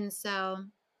 And so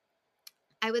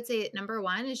I would say number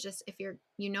one is just if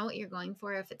you know what you're going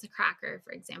for. If it's a cracker,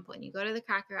 for example, and you go to the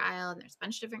cracker aisle and there's a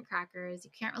bunch of different crackers, you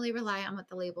can't really rely on what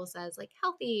the label says, like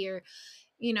healthy or,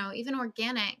 even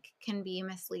organic can be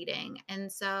misleading.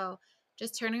 And so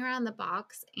just turning around the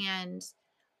box, and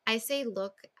I say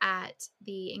look at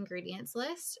the ingredients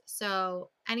list. So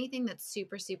anything that's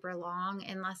super, super long,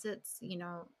 unless it's,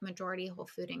 majority whole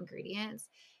food ingredients,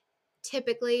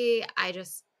 typically I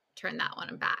just turn that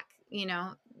one back,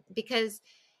 because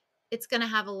it's going to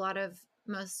have a lot of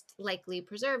most likely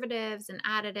preservatives and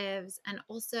additives. And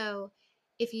also,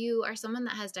 if you are someone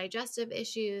that has digestive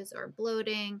issues or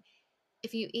bloating,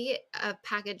 if you eat a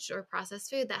packaged or processed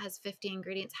food that has 50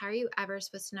 ingredients, how are you ever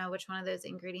supposed to know which one of those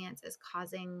ingredients is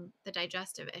causing the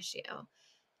digestive issue?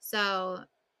 So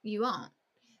you won't.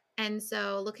 And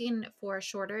so, looking for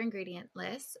shorter ingredient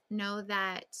lists, know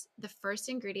that the first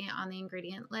ingredient on the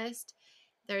ingredient list,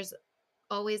 there's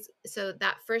always, so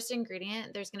that first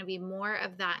ingredient, there's going to be more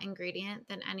of that ingredient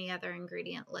than any other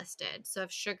ingredient listed. So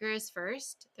if sugar is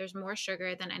first, there's more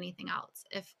sugar than anything else.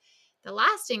 If the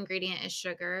last ingredient is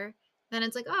sugar, then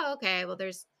it's like, oh, okay, well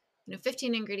there's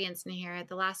 15 ingredients in here.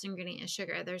 The last ingredient is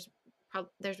sugar.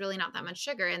 There's really not that much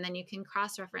sugar, and then you can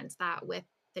cross reference that with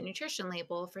the nutrition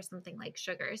label for something like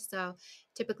sugar. So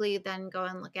typically then go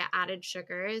and look at added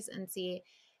sugars and see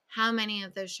how many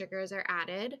of those sugars are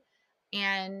added.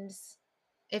 And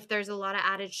if there's a lot of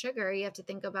added sugar, you have to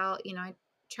think about,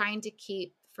 trying to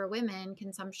keep for women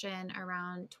consumption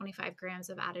around 25 grams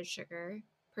of added sugar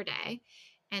per day.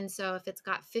 And so if it's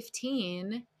got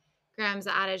 15 grams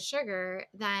of added sugar,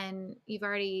 then you've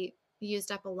already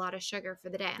used up a lot of sugar for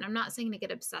the day. And I'm not saying to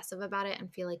get obsessive about it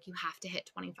and feel like you have to hit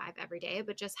 25 every day,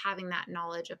 but just having that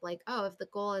knowledge of like, oh, if the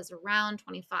goal is around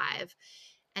 25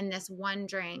 and this one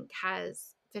drink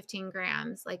has 15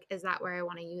 grams, like, is that where I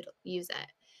want to use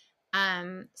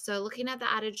it? So looking at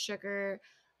the added sugar,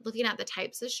 looking at the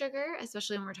types of sugar,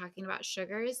 especially when we're talking about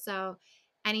sugars. So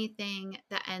anything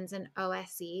that ends in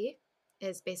OSE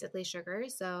is basically sugar.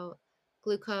 So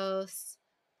glucose,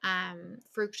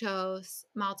 fructose,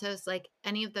 maltose, like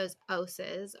any of those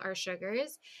oses are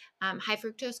sugars. High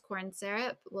fructose corn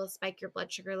syrup will spike your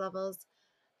blood sugar levels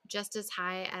just as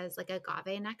high as like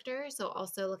agave nectar. So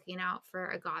also looking out for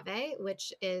agave,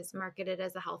 which is marketed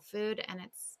as a health food, and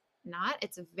it's not.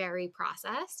 It's very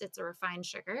processed. It's a refined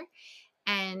sugar.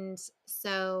 And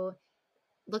so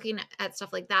looking at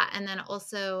stuff like that, and then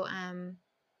also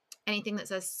anything that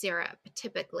says syrup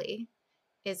typically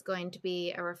is going to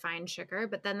be a refined sugar,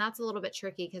 but then that's a little bit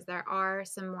tricky because there are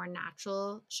some more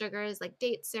natural sugars like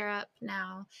date syrup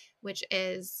now, which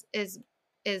is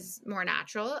more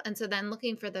natural. And so then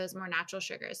looking for those more natural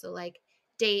sugars, so like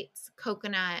dates,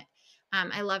 coconut.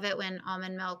 I love it when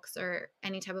almond milks or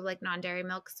any type of like non-dairy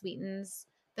milk sweetens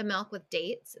the milk with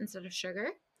dates instead of sugar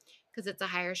because it's a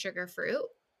higher sugar fruit,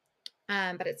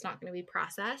 but it's not going to be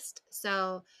processed.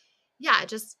 So yeah,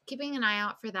 just keeping an eye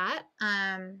out for that.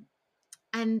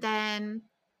 And then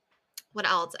what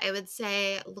else? I would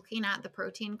say looking at the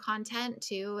protein content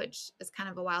too, which is kind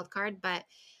of a wild card, but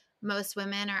most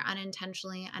women are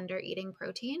unintentionally under eating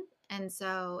protein. And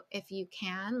so if you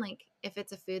can, like if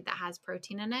it's a food that has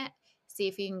protein in it, see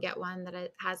if you can get one that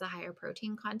it has a higher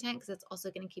protein content because it's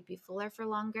also going to keep you fuller for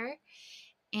longer.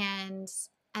 And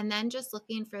and then just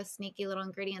looking for sneaky little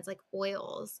ingredients like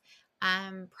oils,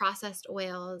 processed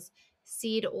oils,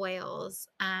 seed oils,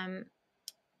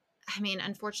 I mean,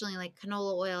 unfortunately, like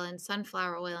canola oil and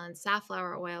sunflower oil and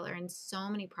safflower oil are in so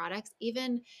many products,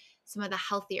 even some of the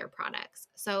healthier products.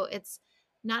 So it's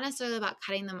not necessarily about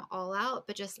cutting them all out,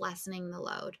 but just lessening the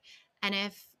load. And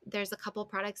if there's a couple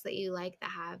products that you like that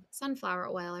have sunflower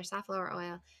oil or safflower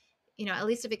oil, at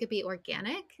least if it could be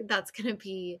organic, that's going to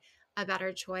be a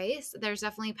better choice. There's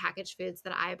definitely packaged foods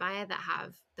that I buy that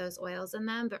have those oils in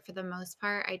them, but for the most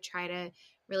part, I try to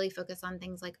really focus on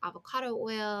things like avocado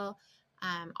oil,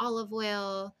 olive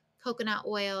oil, coconut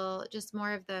oil, just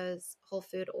more of those whole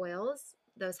food oils,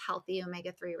 those healthy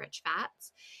omega-3 rich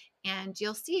fats. And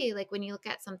you'll see, like when you look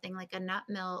at something like a nut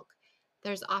milk,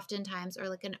 there's oftentimes, or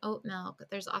like an oat milk,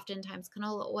 there's oftentimes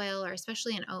canola oil, or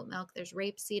especially in oat milk, there's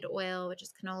rapeseed oil, which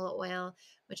is canola oil,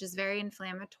 which is very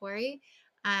inflammatory.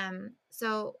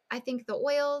 So I think the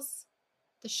oils,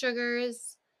 the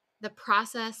sugars, the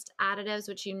processed additives,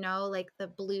 which like the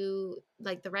blue,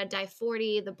 like the red dye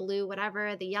 40, the blue,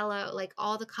 whatever, the yellow, like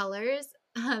all the colors,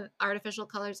 artificial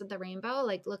colors of the rainbow,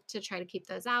 like look to try to keep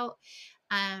those out.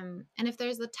 And if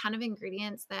there's a ton of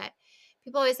ingredients that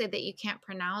people always say that you can't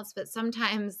pronounce, but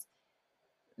sometimes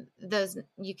those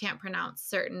you can't pronounce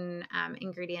certain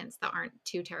ingredients that aren't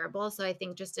too terrible. So I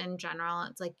think just in general,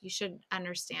 it's like you should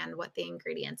understand what the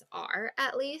ingredients are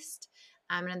at least.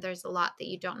 And there's a lot that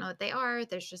you don't know what they are.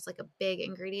 There's just like a big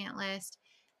ingredient list.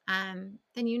 Then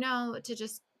to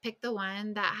just pick the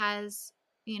one that has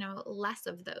less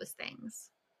of those things.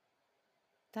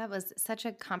 That was such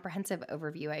a comprehensive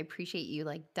overview. I appreciate you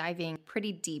like diving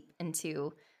pretty deep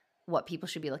into what people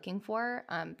should be looking for,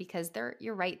 because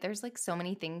you're right. There's like so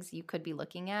many things you could be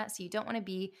looking at. So you don't want to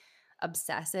be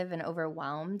obsessive and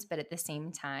overwhelmed, but at the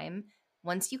same time,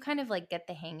 once you kind of like get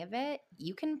the hang of it,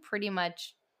 you can pretty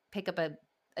much pick up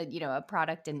a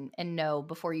product and know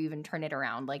before you even turn it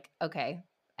around. Like, okay,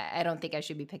 I don't think I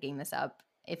should be picking this up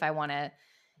if I want to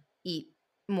eat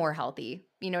more healthy.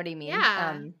 You know what I mean?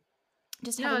 Yeah.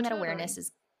 Just No, having that awareness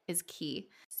totally. is key.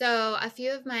 So a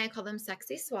few of I call them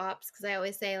sexy swaps because I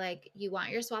always say like you want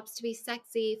your swaps to be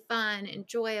sexy, fun,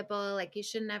 enjoyable. Like you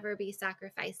should never be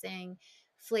sacrificing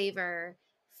flavor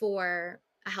for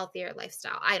a healthier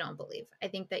lifestyle. I don't believe. I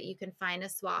think that you can find a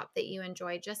swap that you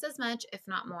enjoy just as much, if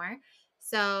not more.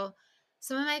 So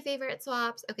some of my favorite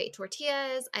swaps, okay,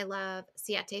 tortillas. I love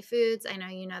Siete Foods. I know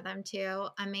you know them too.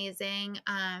 Amazing.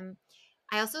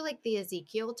 I also like the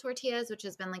Ezekiel tortillas, which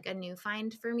has been like a new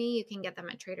find for me. You can get them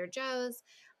at Trader Joe's,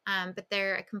 but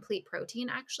they're a complete protein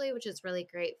actually, which is really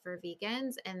great for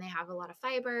vegans, and they have a lot of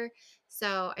fiber.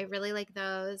 So I really like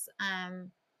those.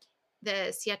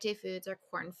 The Siete Foods are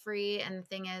corn free, and the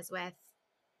thing is with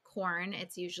corn,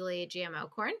 it's usually GMO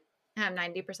corn. have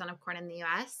 90% of corn in the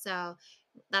US. So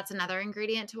that's another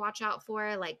ingredient to watch out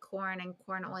for, like corn and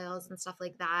corn oils and stuff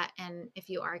like that. And if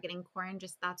you are getting corn,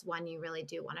 just that's one you really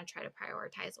do want to try to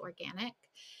prioritize organic.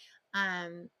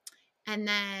 Um, and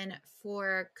then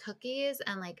for cookies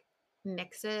and like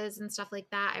mixes and stuff like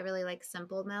that, I really like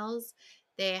Simple Mills.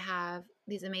 They have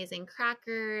these amazing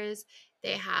crackers.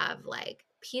 They have like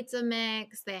pizza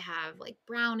mix. They have like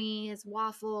brownies,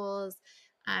 waffles.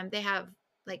 They have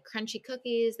like crunchy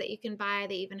cookies that you can buy.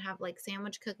 They even have like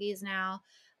sandwich cookies now.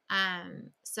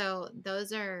 So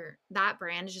that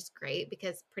brand is just great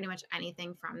because pretty much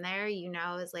anything from there,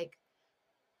 is like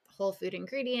whole food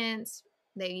ingredients.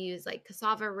 They use like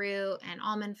cassava root and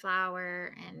almond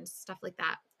flour and stuff like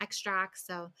that, extracts.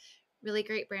 So really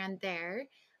great brand there.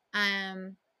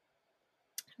 I'm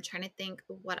trying to think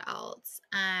what else.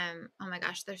 Oh my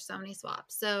gosh, there's so many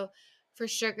swaps. So for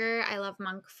sugar, I love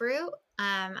monk fruit.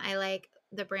 I like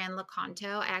the brand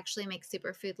Lakanto. I actually make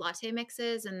superfood latte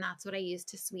mixes, and that's what I use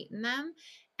to sweeten them.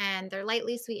 And they're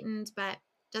lightly sweetened, but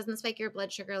doesn't spike your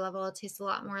blood sugar level. It tastes a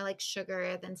lot more like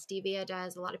sugar than stevia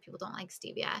does. A lot of people don't like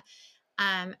stevia.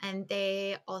 And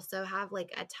they also have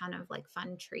like a ton of like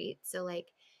fun treats. So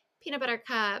like peanut butter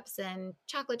cups and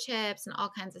chocolate chips and all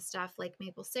kinds of stuff like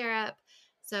maple syrup.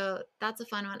 So that's a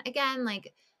fun one. Again,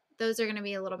 like those are going to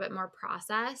be a little bit more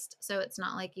processed. So it's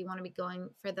not like you want to be going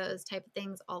for those type of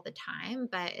things all the time,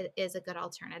 but it is a good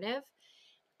alternative.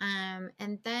 And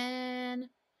then,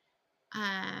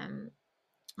 oh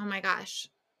my gosh,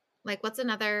 like what's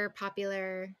another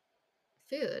popular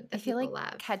food I that feel people like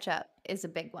love? ketchup is a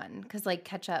big one because like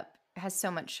ketchup has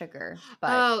so much sugar,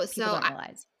 but Oh, people so don't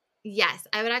realize. yes,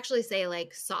 I would actually say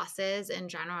like sauces in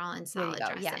general and There you salad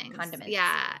go. Yeah, dressings. condiments.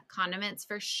 Yeah, condiments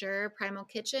for sure. Primal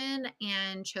Kitchen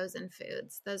and Chosen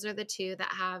Foods. Those are the two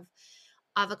that have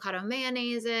avocado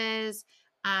mayonnaises.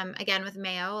 Again, with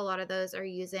mayo, a lot of those are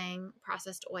using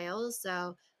processed oils.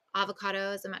 So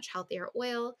avocado is a much healthier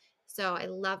oil. So I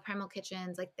love Primal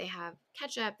Kitchens. Like they have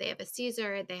ketchup, they have a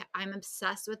Caesar. I'm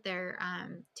obsessed with their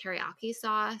teriyaki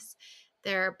sauce,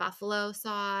 their buffalo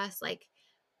sauce. Like,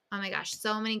 oh my gosh,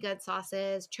 so many good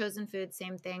sauces. Chosen Food,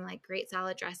 same thing, like great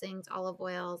salad dressings, olive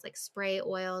oils, like spray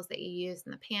oils that you use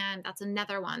in the pan. That's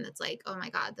another one that's like, oh my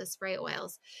God, the spray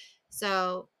oils.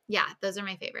 So yeah, those are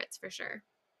my favorites for sure.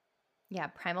 Yeah,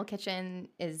 Primal Kitchen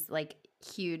is like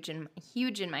huge in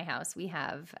my house. We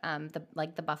have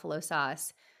the buffalo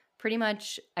sauce pretty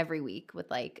much every week with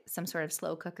like some sort of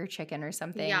slow cooker chicken or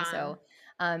something. Yum. So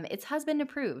it's husband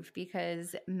approved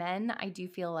because men, I do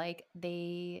feel like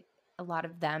a lot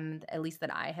of them, at least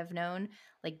that I have known,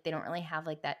 like they don't really have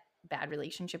like that bad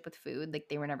relationship with food. Like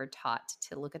they were never taught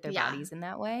to look at their Yeah. bodies in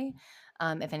that way.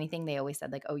 If anything, they always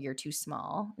said like, "Oh, you're too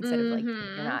small," instead of like,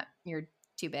 Mm-hmm. you're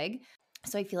too big."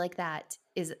 So I feel like that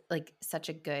is like such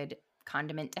a good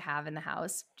condiment to have in the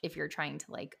house if you're trying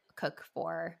to like cook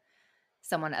for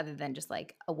someone other than just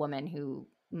like a woman who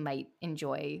might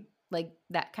enjoy like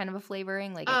that kind of a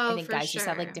flavoring. Like I Oh, think for guys just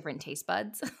have like sure. different taste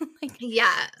buds. Like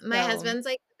Yeah, my so husband's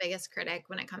like the biggest critic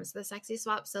when it comes to the sexy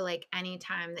swap. So like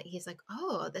anytime that he's like,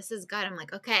 "Oh, this is good," I'm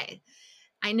like, "Okay,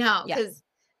 I know," yeah. because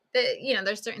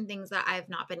there's certain things that I've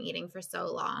not been eating for so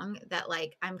long that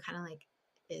like I'm kind of like,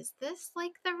 is this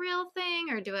like the real thing,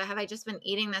 or have I just been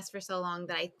eating this for so long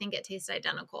that I think it tastes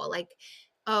identical? Like,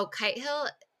 oh, Kite Hill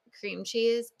cream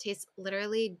cheese tastes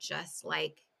literally just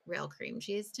like real cream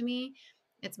cheese to me.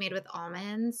 It's made with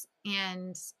almonds,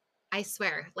 and I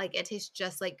swear, like it tastes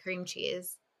just like cream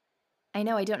cheese. I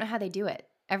know, I don't know how they do it.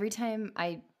 Every time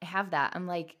I have that, I'm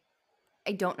like,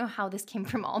 I don't know how this came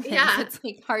from almonds. Yeah, It's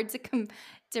like hard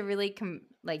to really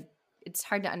like it's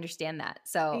hard to understand that.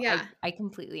 So yeah. I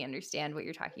completely understand what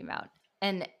you're talking about.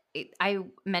 And I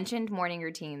mentioned morning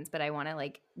routines, but I want to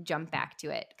like jump back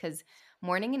to it because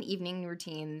morning and evening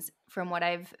routines, from what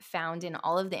I've found in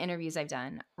all of the interviews I've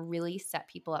done, really set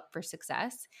people up for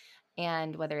success.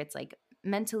 And whether it's like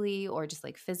mentally or just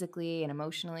like physically and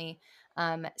emotionally.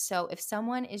 So if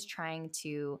someone is trying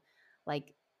to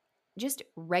like just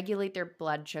regulate their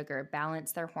blood sugar,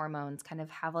 balance their hormones, kind of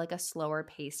have like a slower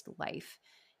paced life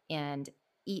and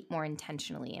eat more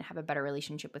intentionally and have a better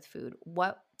relationship with food.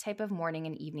 What type of morning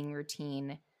and evening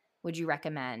routine would you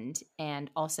recommend?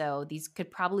 And also, these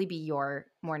could probably be your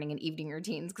morning and evening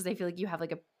routines because I feel like you have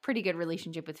like a pretty good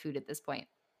relationship with food at this point.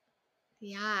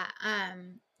 Yeah.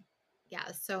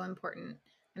 Yeah, so important.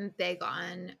 I'm big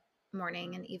on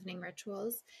morning and evening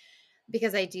rituals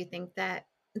because I do think that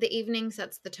the evening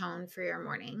sets the tone for your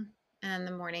morning and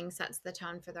the morning sets the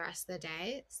tone for the rest of the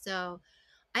day. So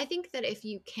I think that if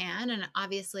you can, and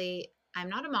obviously I'm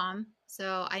not a mom,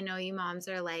 so I know you moms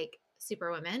are like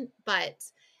super women, but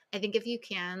I think if you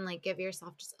can, like, give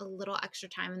yourself just a little extra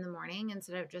time in the morning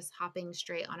instead of just hopping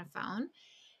straight on a phone.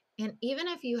 And even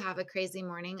if you have a crazy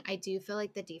morning, I do feel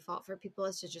like the default for people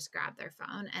is to just grab their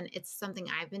phone. And it's something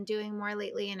I've been doing more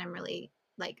lately. And I'm really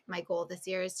like, my goal this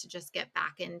year is to just get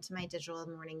back into my digital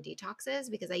morning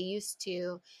detoxes, because I used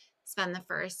to spend the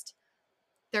first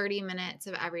 30 minutes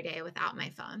of every day without my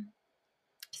phone.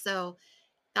 So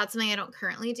that's something I don't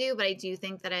currently do, but I do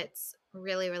think that it's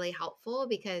really, really helpful,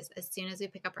 because as soon as we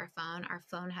pick up our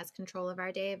phone has control of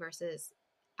our day versus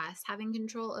us having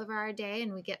control over our day.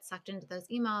 And we get sucked into those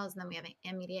emails, and then we have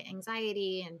immediate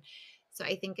anxiety. And so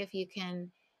I think if you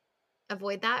can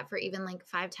avoid that for even like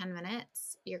 5-10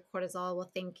 minutes, your cortisol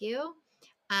will thank you.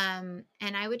 And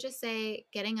I would just say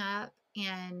getting up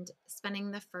and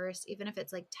spending the first, even if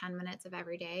it's like 10 minutes of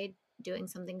every day, doing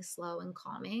something slow and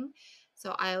calming.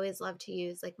 So I always love to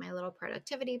use like my little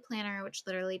productivity planner, which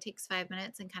literally takes 5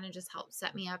 minutes and kind of just helps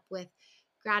set me up with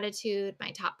gratitude,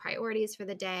 my top priorities for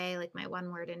the day, like my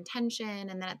one word intention.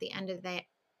 And then at the end of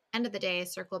the day, I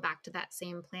circle back to that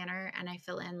same planner and I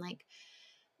fill in like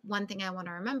one thing I want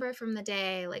to remember from the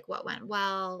day, like what went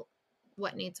well,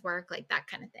 what needs work, like that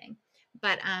kind of thing.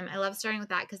 But I love starting with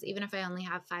that, because even if I only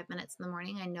have 5 minutes in the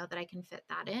morning, I know that I can fit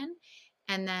that in.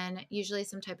 And then usually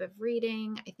some type of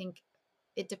reading. I think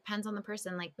it depends on the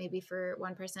person. Like maybe for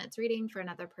one person, it's reading. For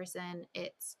another person,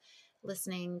 it's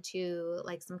listening to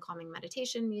like some calming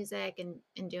meditation music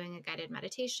and doing a guided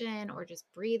meditation, or just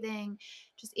breathing.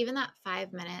 Just even that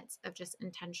 5 minutes of just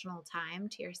intentional time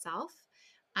to yourself.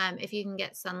 If you can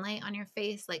get sunlight on your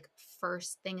face, like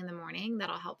first thing in the morning,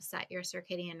 that'll help set your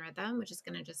circadian rhythm, which is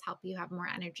going to just help you have more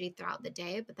energy throughout the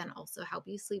day, but then also help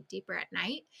you sleep deeper at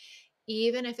night.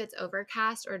 Even if it's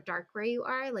overcast or dark where you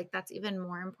are, like that's even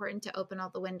more important to open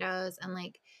all the windows and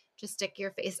like just stick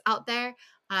your face out there.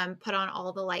 Put on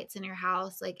all the lights in your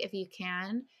house, like if you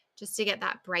can, just to get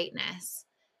that brightness,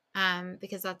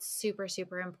 because that's super,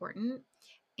 super important.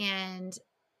 And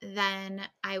then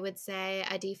I would say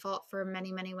a default for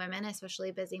many, many women,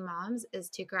 especially busy moms, is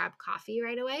to grab coffee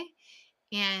right away.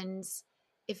 And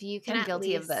if you can I'm at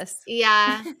guilty of least, this.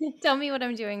 yeah. Tell me what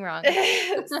I'm doing wrong.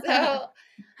 So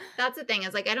that's the thing,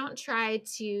 is like I don't try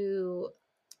to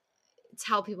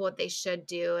tell people what they should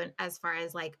do, and as far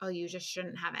as like, oh, you just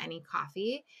shouldn't have any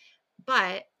coffee.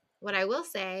 But what I will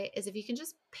say is if you can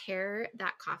just pair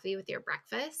that coffee with your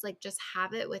breakfast, like just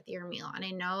have it with your meal. And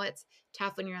I know it's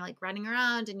tough when you're like running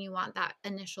around and you want that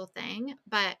initial thing,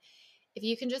 but if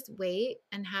you can just wait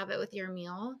and have it with your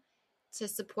meal to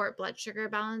support blood sugar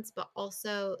balance, but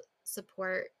also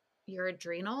support your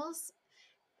adrenals,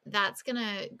 that's going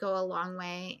to go a long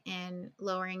way in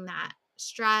lowering that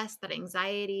stress, that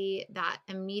anxiety, that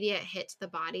immediate hit to the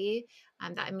body,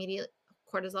 that immediate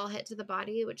cortisol hit to the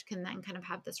body, which can then kind of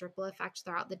have this ripple effect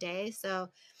throughout the day. So,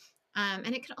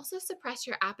 and it can also suppress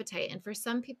your appetite. And for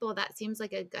some people, that seems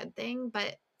like a good thing.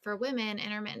 But for women,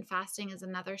 intermittent fasting is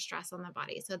another stress on the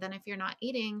body. So then if you're not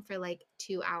eating for like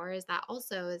 2 hours, that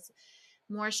also is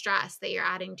more stress that you're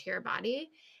adding to your body.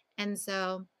 And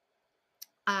so,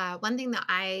 one thing that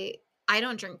I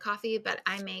don't drink coffee, but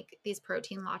I make these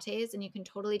protein lattes, and you can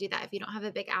totally do that if you don't have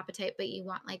a big appetite, but you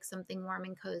want like something warm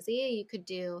and cozy. You could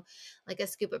do like a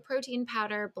scoop of protein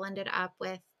powder, blend it up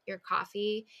with your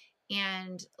coffee,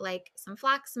 and like some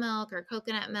flax milk or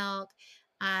coconut milk.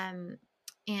 Um,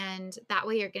 and that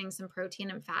way you're getting some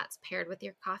protein and fats paired with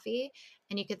your coffee,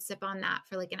 and you could sip on that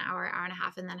for like an hour, hour and a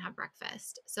half, and then have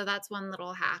breakfast. So that's one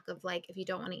little hack of like, if you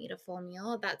don't want to eat a full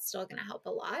meal, that's still going to help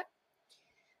a lot.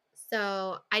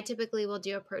 So I typically will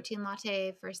do a protein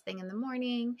latte first thing in the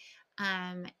morning.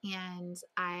 And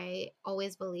I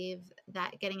always believe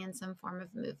that getting in some form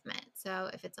of movement. So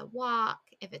if it's a walk,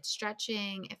 if it's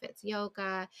stretching, if it's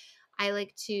yoga, I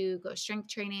like to go strength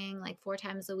training like 4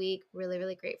 times a week. Really,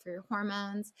 really great for your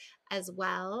hormones as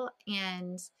well.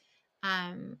 And,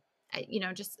 um,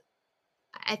 just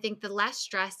I think the less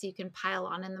stress you can pile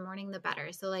on in the morning, the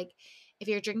better. So, like, if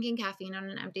you're drinking caffeine on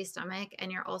an empty stomach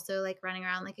and you're also like running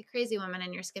around like a crazy woman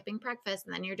and you're skipping breakfast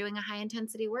and then you're doing a high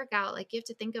intensity workout, like, you have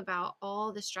to think about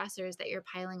all the stressors that you're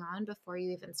piling on before you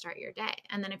even start your day.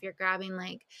 And then if you're grabbing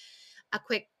like a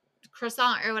quick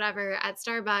croissant or whatever at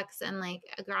Starbucks and like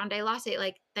a grande latte,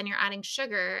 like, then you're adding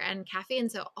sugar and caffeine.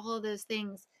 So, all of those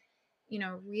things,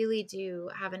 really do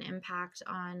have an impact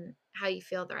on how you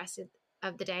feel the rest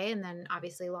of the day, and then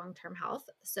obviously long-term health.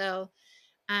 So,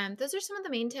 those are some of the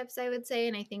main tips I would say.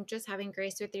 And I think just having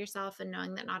grace with yourself and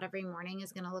knowing that not every morning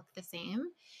is going to look the same.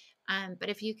 But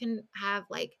if you can have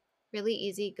like really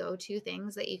easy go-to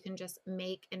things that you can just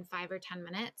make in 5 or 10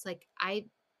 minutes, like I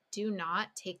do not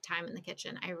take time in the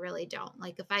kitchen. I really don't.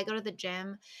 Like if I go to the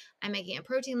gym, I'm making a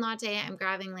protein latte, I'm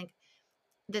grabbing like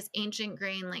this ancient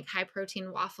grain, like high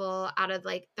protein waffle out of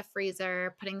like the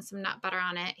freezer, putting some nut butter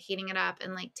on it, heating it up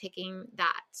and like taking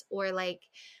that. Or like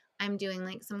I'm doing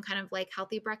like some kind of like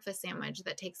healthy breakfast sandwich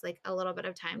that takes like a little bit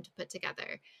of time to put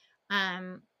together.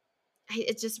 Um,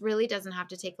 it just really doesn't have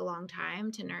to take a long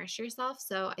time to nourish yourself.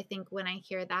 So I think when I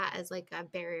hear that as like a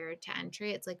barrier to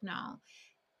entry, it's like, no,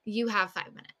 you have 5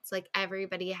 minutes. Like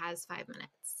everybody has 5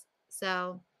 minutes.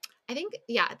 So I think,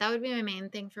 yeah, that would be my main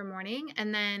thing for morning.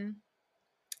 And then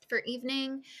for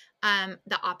evening,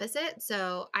 the opposite.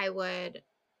 So I would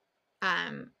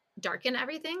um, darken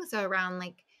everything. So around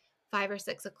like 5 or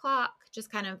 6 o'clock,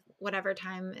 just kind of whatever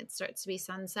time it starts to be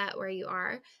sunset where you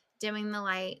are, dimming the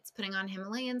lights, putting on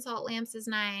Himalayan salt lamps is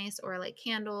nice, or like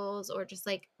candles, or just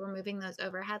like removing those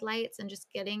overhead lights and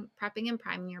just getting prepping and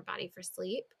priming your body for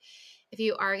sleep. If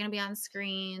you are going to be on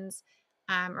screens,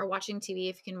 or watching TV,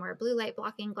 if you can wear blue light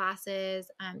blocking glasses,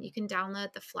 you can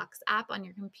download the Flux app on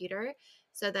your computer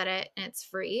so that it's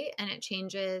free and it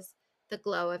changes the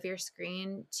glow of your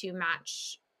screen to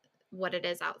match what it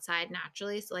is outside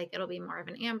naturally. So like it'll be more of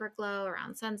an amber glow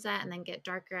around sunset and then get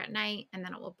darker at night, and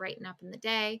then it will brighten up in the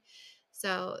day.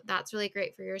 So that's really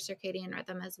great for your circadian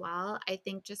rhythm as well. I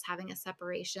think just having a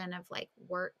separation of like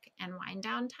work and wind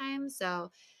down time.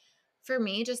 So for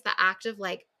me, just the act of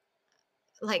like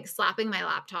slapping my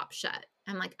laptop shut.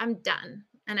 I'm like, I'm done.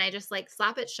 And I just like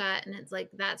slap it shut. And it's like,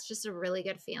 that's just a really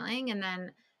good feeling. And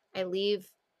then I leave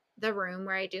the room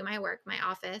where I do my work, my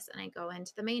office, and I go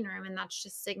into the main room. And that's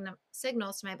just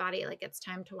signals to my body like it's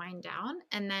time to wind down.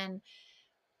 And then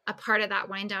a part of that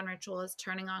wind down ritual is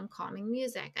turning on calming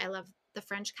music. I love the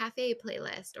French cafe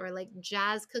playlist or like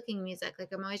jazz cooking music. Like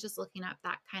I'm always just looking up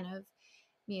that kind of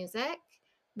music,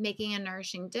 making a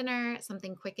nourishing dinner,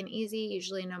 something quick and easy,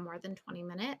 usually no more than 20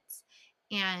 minutes,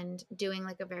 and doing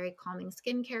like a very calming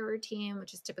skincare routine,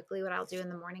 which is typically what I'll do in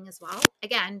the morning as well.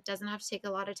 Again, doesn't have to take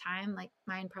a lot of time. Like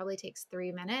mine probably takes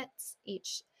 3 minutes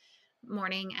each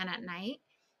morning and at night.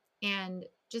 And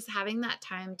just having that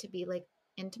time to be like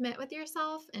intimate with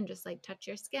yourself and just like touch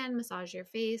your skin, massage your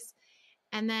face.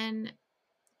 And then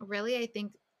really, I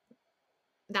think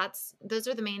those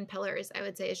are the main pillars. I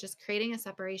would say is just creating a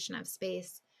separation of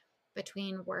space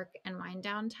between work and wind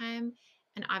down time.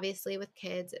 And obviously with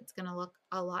kids, it's going to look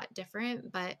a lot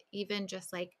different, but even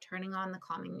just like turning on the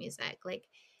calming music, like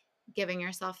giving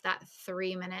yourself that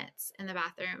 3 minutes in the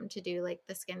bathroom to do like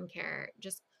the skincare,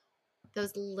 just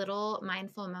those little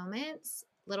mindful moments,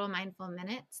 little mindful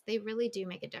minutes, they really do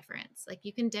make a difference. Like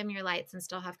you can dim your lights and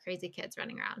still have crazy kids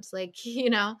running around. So like,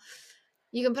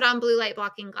 you can put on blue light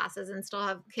blocking glasses and still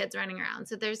have kids running around.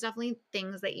 So there's definitely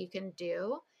things that you can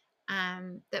do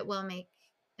that will make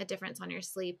a difference on your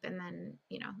sleep and then,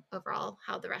 overall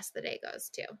how the rest of the day goes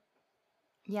too.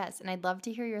 Yes, and I'd love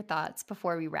to hear your thoughts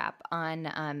before we wrap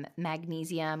on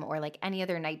magnesium or like any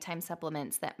other nighttime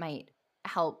supplements that might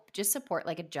help just support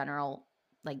like a general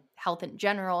like health and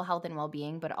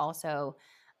well-being, but also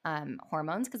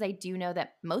hormones, because I do know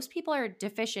that most people are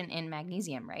deficient in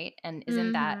magnesium, right? And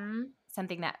isn't that Mm-hmm.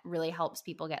 something that really helps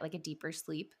people get like a deeper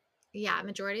sleep? Yeah,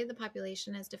 majority of the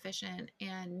population is deficient.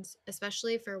 And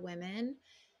especially for women,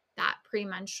 that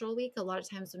premenstrual week, a lot of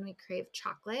times when we crave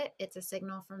chocolate, it's a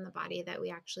signal from the body that we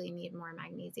actually need more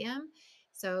magnesium.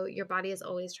 So your body is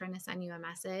always trying to send you a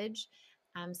message.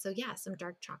 So yeah, some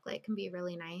dark chocolate can be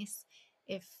really nice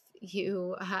if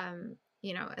you,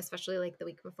 especially like the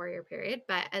week before your period.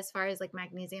 But as far as like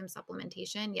magnesium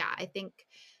supplementation, yeah, I think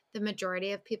the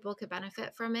majority of people could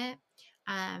benefit from it.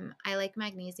 I like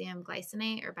magnesium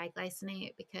glycinate or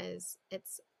biglycinate because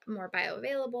it's more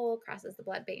bioavailable, crosses the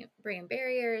blood brain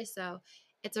barrier. So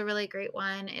it's a really great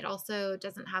one. It also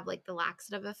doesn't have like the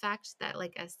laxative effect that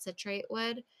like a citrate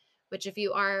would, which if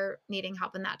you are needing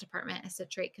help in that department, a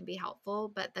citrate can be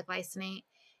helpful, but the glycinate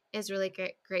is really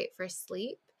great for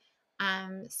sleep.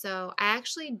 So I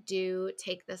actually do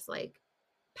take this like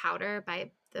powder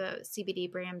by the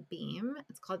CBD brand Beam.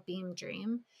 It's called Beam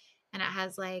Dream. And it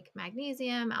has like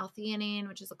magnesium, L-theanine,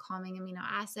 which is a calming amino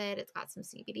acid. It's got some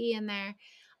CBD in there.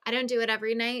 I don't do it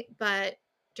every night, but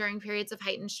during periods of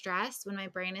heightened stress, when my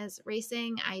brain is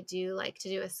racing, I do like to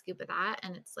do a scoop of that.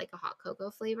 And it's like a hot cocoa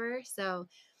flavor. So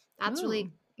that's Ooh.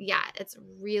 really, yeah, it's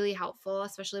really helpful,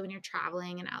 especially when you're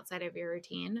traveling and outside of your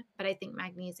routine. But I think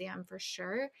magnesium for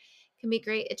sure can be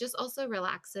great. It just also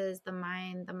relaxes the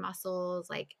mind, the muscles,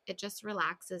 like it just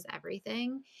relaxes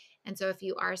everything. And so if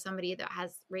you are somebody that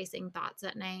has racing thoughts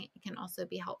at night, it can also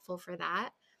be helpful for that.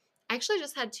 I actually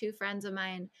just had two friends of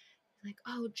mine like,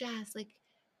 "Oh, Jess, like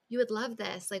you would love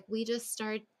this. Like we just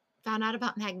started found out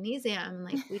about magnesium,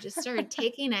 like we just started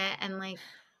taking it and like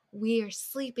we are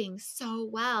sleeping so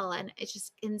well, and it's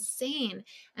just insane.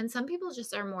 And some people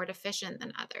just are more deficient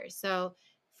than others. So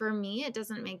for me, it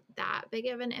doesn't make that big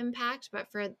of an impact,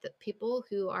 but for the people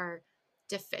who are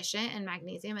deficient in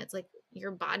magnesium, it's like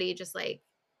your body just like,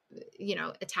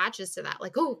 attaches to that,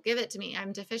 like, oh, give it to me,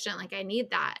 I'm deficient, like I need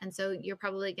that. And so you're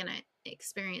probably going to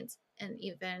experience an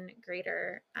even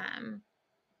greater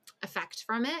effect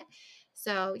from it.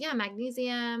 So yeah,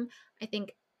 magnesium, I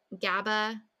think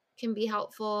GABA can be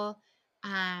helpful,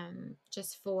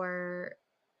 just for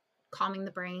calming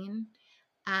the brain.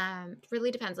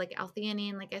 Really depends. Like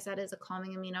L-theanine, like I said, is a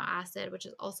calming amino acid, which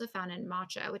is also found in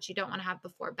matcha, which you don't want to have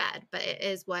before bed, but it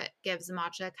is what gives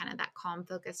matcha kind of that calm,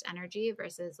 focused energy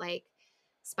versus like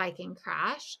spike and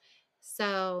crash.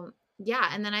 So yeah,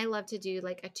 and then I love to do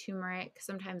like a turmeric,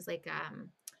 sometimes like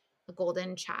a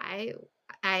golden chai.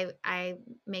 I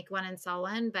make one and sell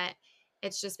one, but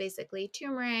it's just basically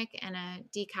turmeric and a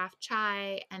decaf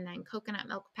chai and then coconut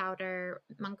milk powder,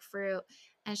 monk fruit.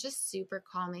 And it's just super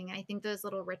calming. And I think those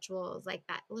little rituals, like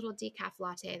that little decaf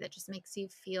latte that just makes you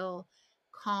feel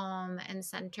calm and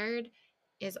centered,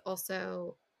 is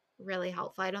also really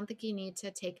helpful. I don't think you need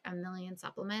to take a million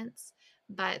supplements,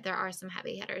 but there are some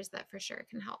heavy hitters that for sure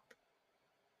can help.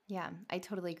 Yeah, I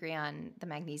totally agree on the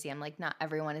magnesium. Like, not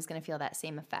everyone is going to feel that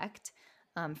same effect.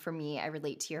 For me, I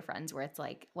relate to your friends where it's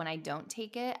like when I don't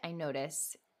take it, I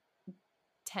notice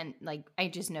I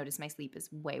just notice my sleep is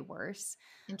way worse,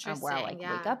 where I'll Interesting. like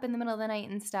wake Yeah. up in the middle of the night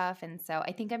and stuff. And so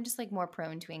I think I'm just like more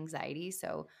prone to anxiety.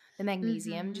 So the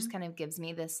magnesium just Mm-hmm. kind of gives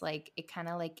me this like it kind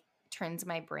of like turns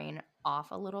my brain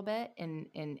off a little bit, and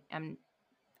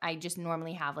I just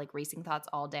normally have like racing thoughts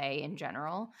all day in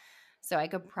general. So I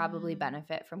could probably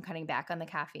benefit from cutting back on the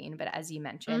caffeine. But as you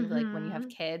mentioned, like when you have Mm-hmm.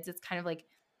 kids, it's kind of like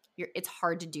it's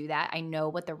hard to do that. I know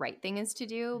what the right thing is to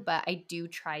do, but I do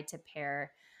try to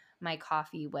pair my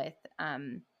coffee with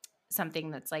something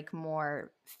that's like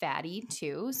more fatty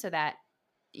too. So that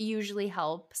usually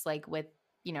helps like with,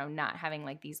 not having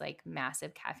like these like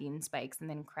massive caffeine spikes and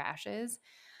then crashes,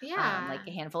 like Yeah.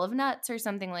 a handful of nuts or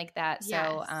something like that.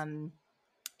 So Yes.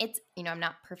 it's, I'm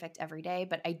not perfect every day,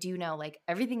 but I do know like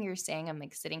everything you're saying, I'm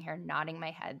like sitting here nodding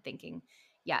my head thinking,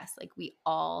 yes, like we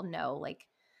all know like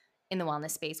in the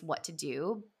wellness space what to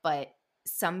do, but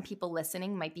some people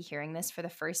listening might be hearing this for the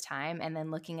first time and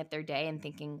then looking at their day and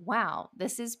thinking, wow,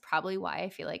 this is probably why I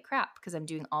feel like crap because I'm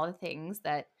doing all the things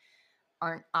that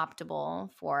aren't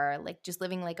optimal for like just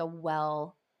living like a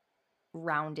well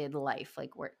rounded life,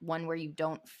 like where you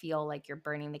don't feel like you're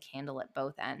burning the candle at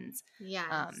both ends.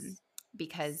 Um, Yes.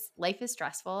 because life is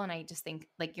stressful, and I just think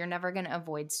like you're never going to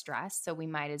avoid stress, so we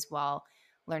might as well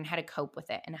learn how to cope with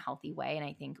it in a healthy way. And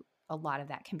I think a lot of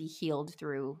that can be healed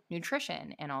through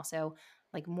nutrition and also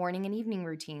like morning and evening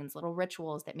routines, little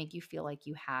rituals that make you feel like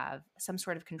you have some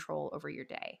sort of control over your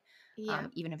day,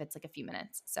 Yep. even if it's like a few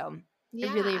minutes. So I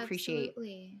Yeah, really appreciate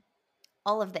absolutely.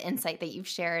 all of the insight that you've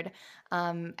shared.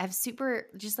 I've super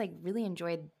just like really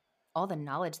enjoyed all the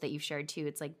knowledge that you've shared too.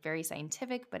 It's like very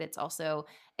scientific, but it's also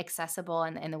accessible,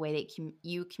 and the way that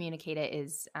you communicate it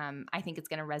is, I think it's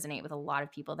going to resonate with a lot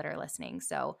of people that are listening.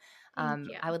 So Thank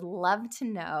you. I would love to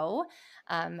know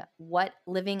what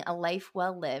living a life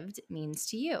well lived means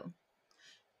to you.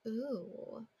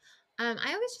 Ooh.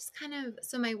 I always just kind of,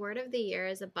 so my word of the year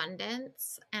is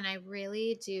abundance. And I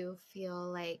really do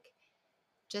feel like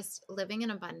just living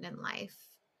an abundant life.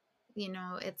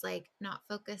 It's like not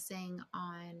focusing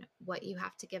on what you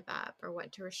have to give up or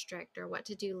what to restrict or what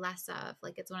to do less of.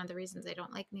 Like, it's one of the reasons I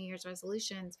don't like New Year's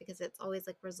resolutions, because it's always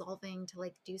like resolving to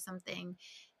like do something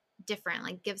different,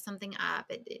 like give something up.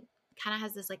 It kind of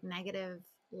has this like negative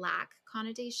lack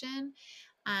connotation.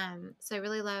 So I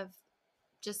really love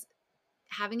just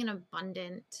having an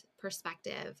abundant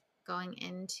perspective going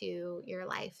into your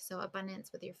life. So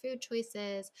abundance with your food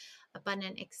choices,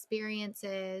 abundant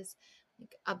experiences,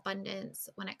 like abundance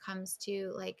when it comes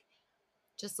to like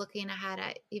just looking ahead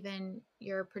at even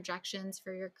your projections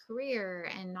for your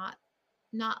career, and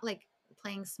not like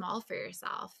playing small for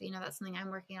yourself. That's something I'm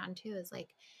working on too, is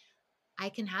like I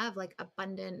can have like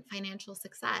abundant financial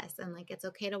success, and like it's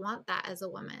okay to want that as a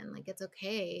woman. Like it's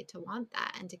okay to want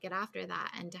that and to get after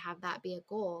that and to have that be a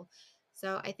goal.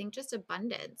 So I think just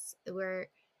abundance, where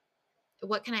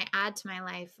what can I add to my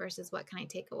life versus what can I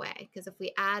take away? Because if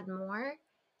we add more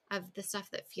of the stuff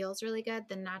that feels really good,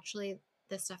 then naturally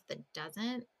the stuff that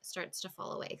doesn't starts to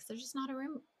fall away, because there's just not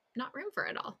room for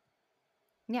it all.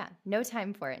 Yeah, no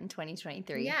time for it in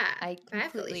 2023. Yeah. I Bye,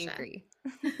 completely Felicia. agree.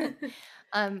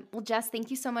 Well, Jess, thank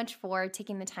you so much for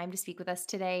taking the time to speak with us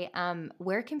today.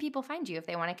 Where can people find you if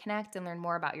they want to connect and learn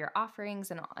more about your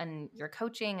offerings and your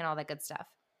coaching and all that good stuff?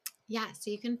 Yeah,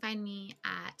 so you can find me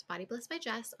at Body Bliss by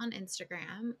Jess on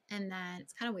Instagram. And then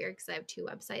it's kind of weird because I have two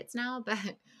websites now,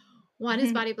 but one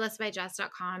is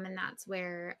bodyblissbyjess.com, and that's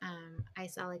where I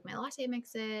sell like my latte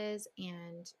mixes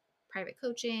and private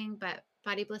coaching. But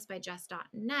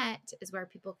bodyblissbyjess.net is where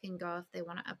people can go if they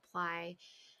want to apply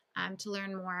to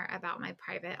learn more about my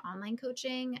private online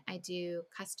coaching. I do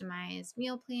customized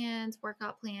meal plans,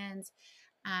 workout plans,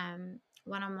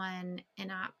 one on one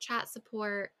in app chat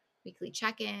support, weekly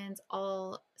check ins,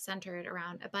 all centered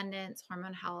around abundance,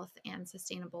 hormone health, and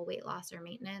sustainable weight loss or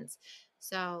maintenance.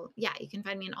 So, yeah, you can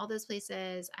find me in all those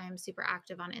places. I'm super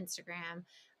active on Instagram.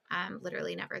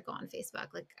 Literally never go on Facebook.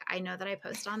 Like, I know that I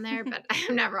post on there, but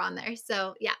I'm never on there.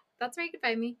 So, yeah, that's where you can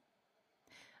find me.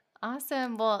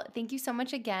 Awesome. Well, thank you so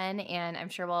much again, and I'm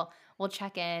sure we'll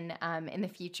check in the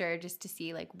future just to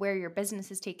see like where your business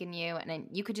has taken you, and then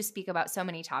you could just speak about so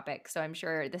many topics. So I'm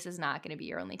sure this is not going to be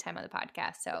your only time on the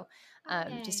podcast. So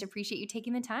just Yay. appreciate you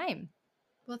taking the time.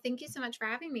 Well, thank you so much for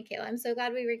having me, Kayla. I'm so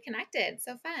glad we reconnected.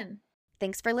 So fun.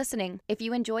 Thanks for listening. If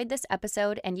you enjoyed this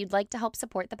episode and you'd like to help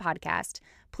support the podcast,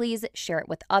 please share it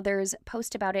with others,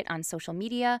 post about it on social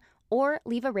media, or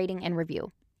leave a rating and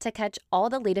review. To catch all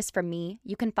the latest from me,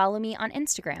 you can follow me on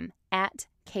Instagram at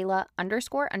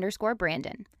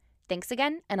Kayla__Brandon. Thanks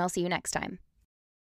again, and I'll see you next time.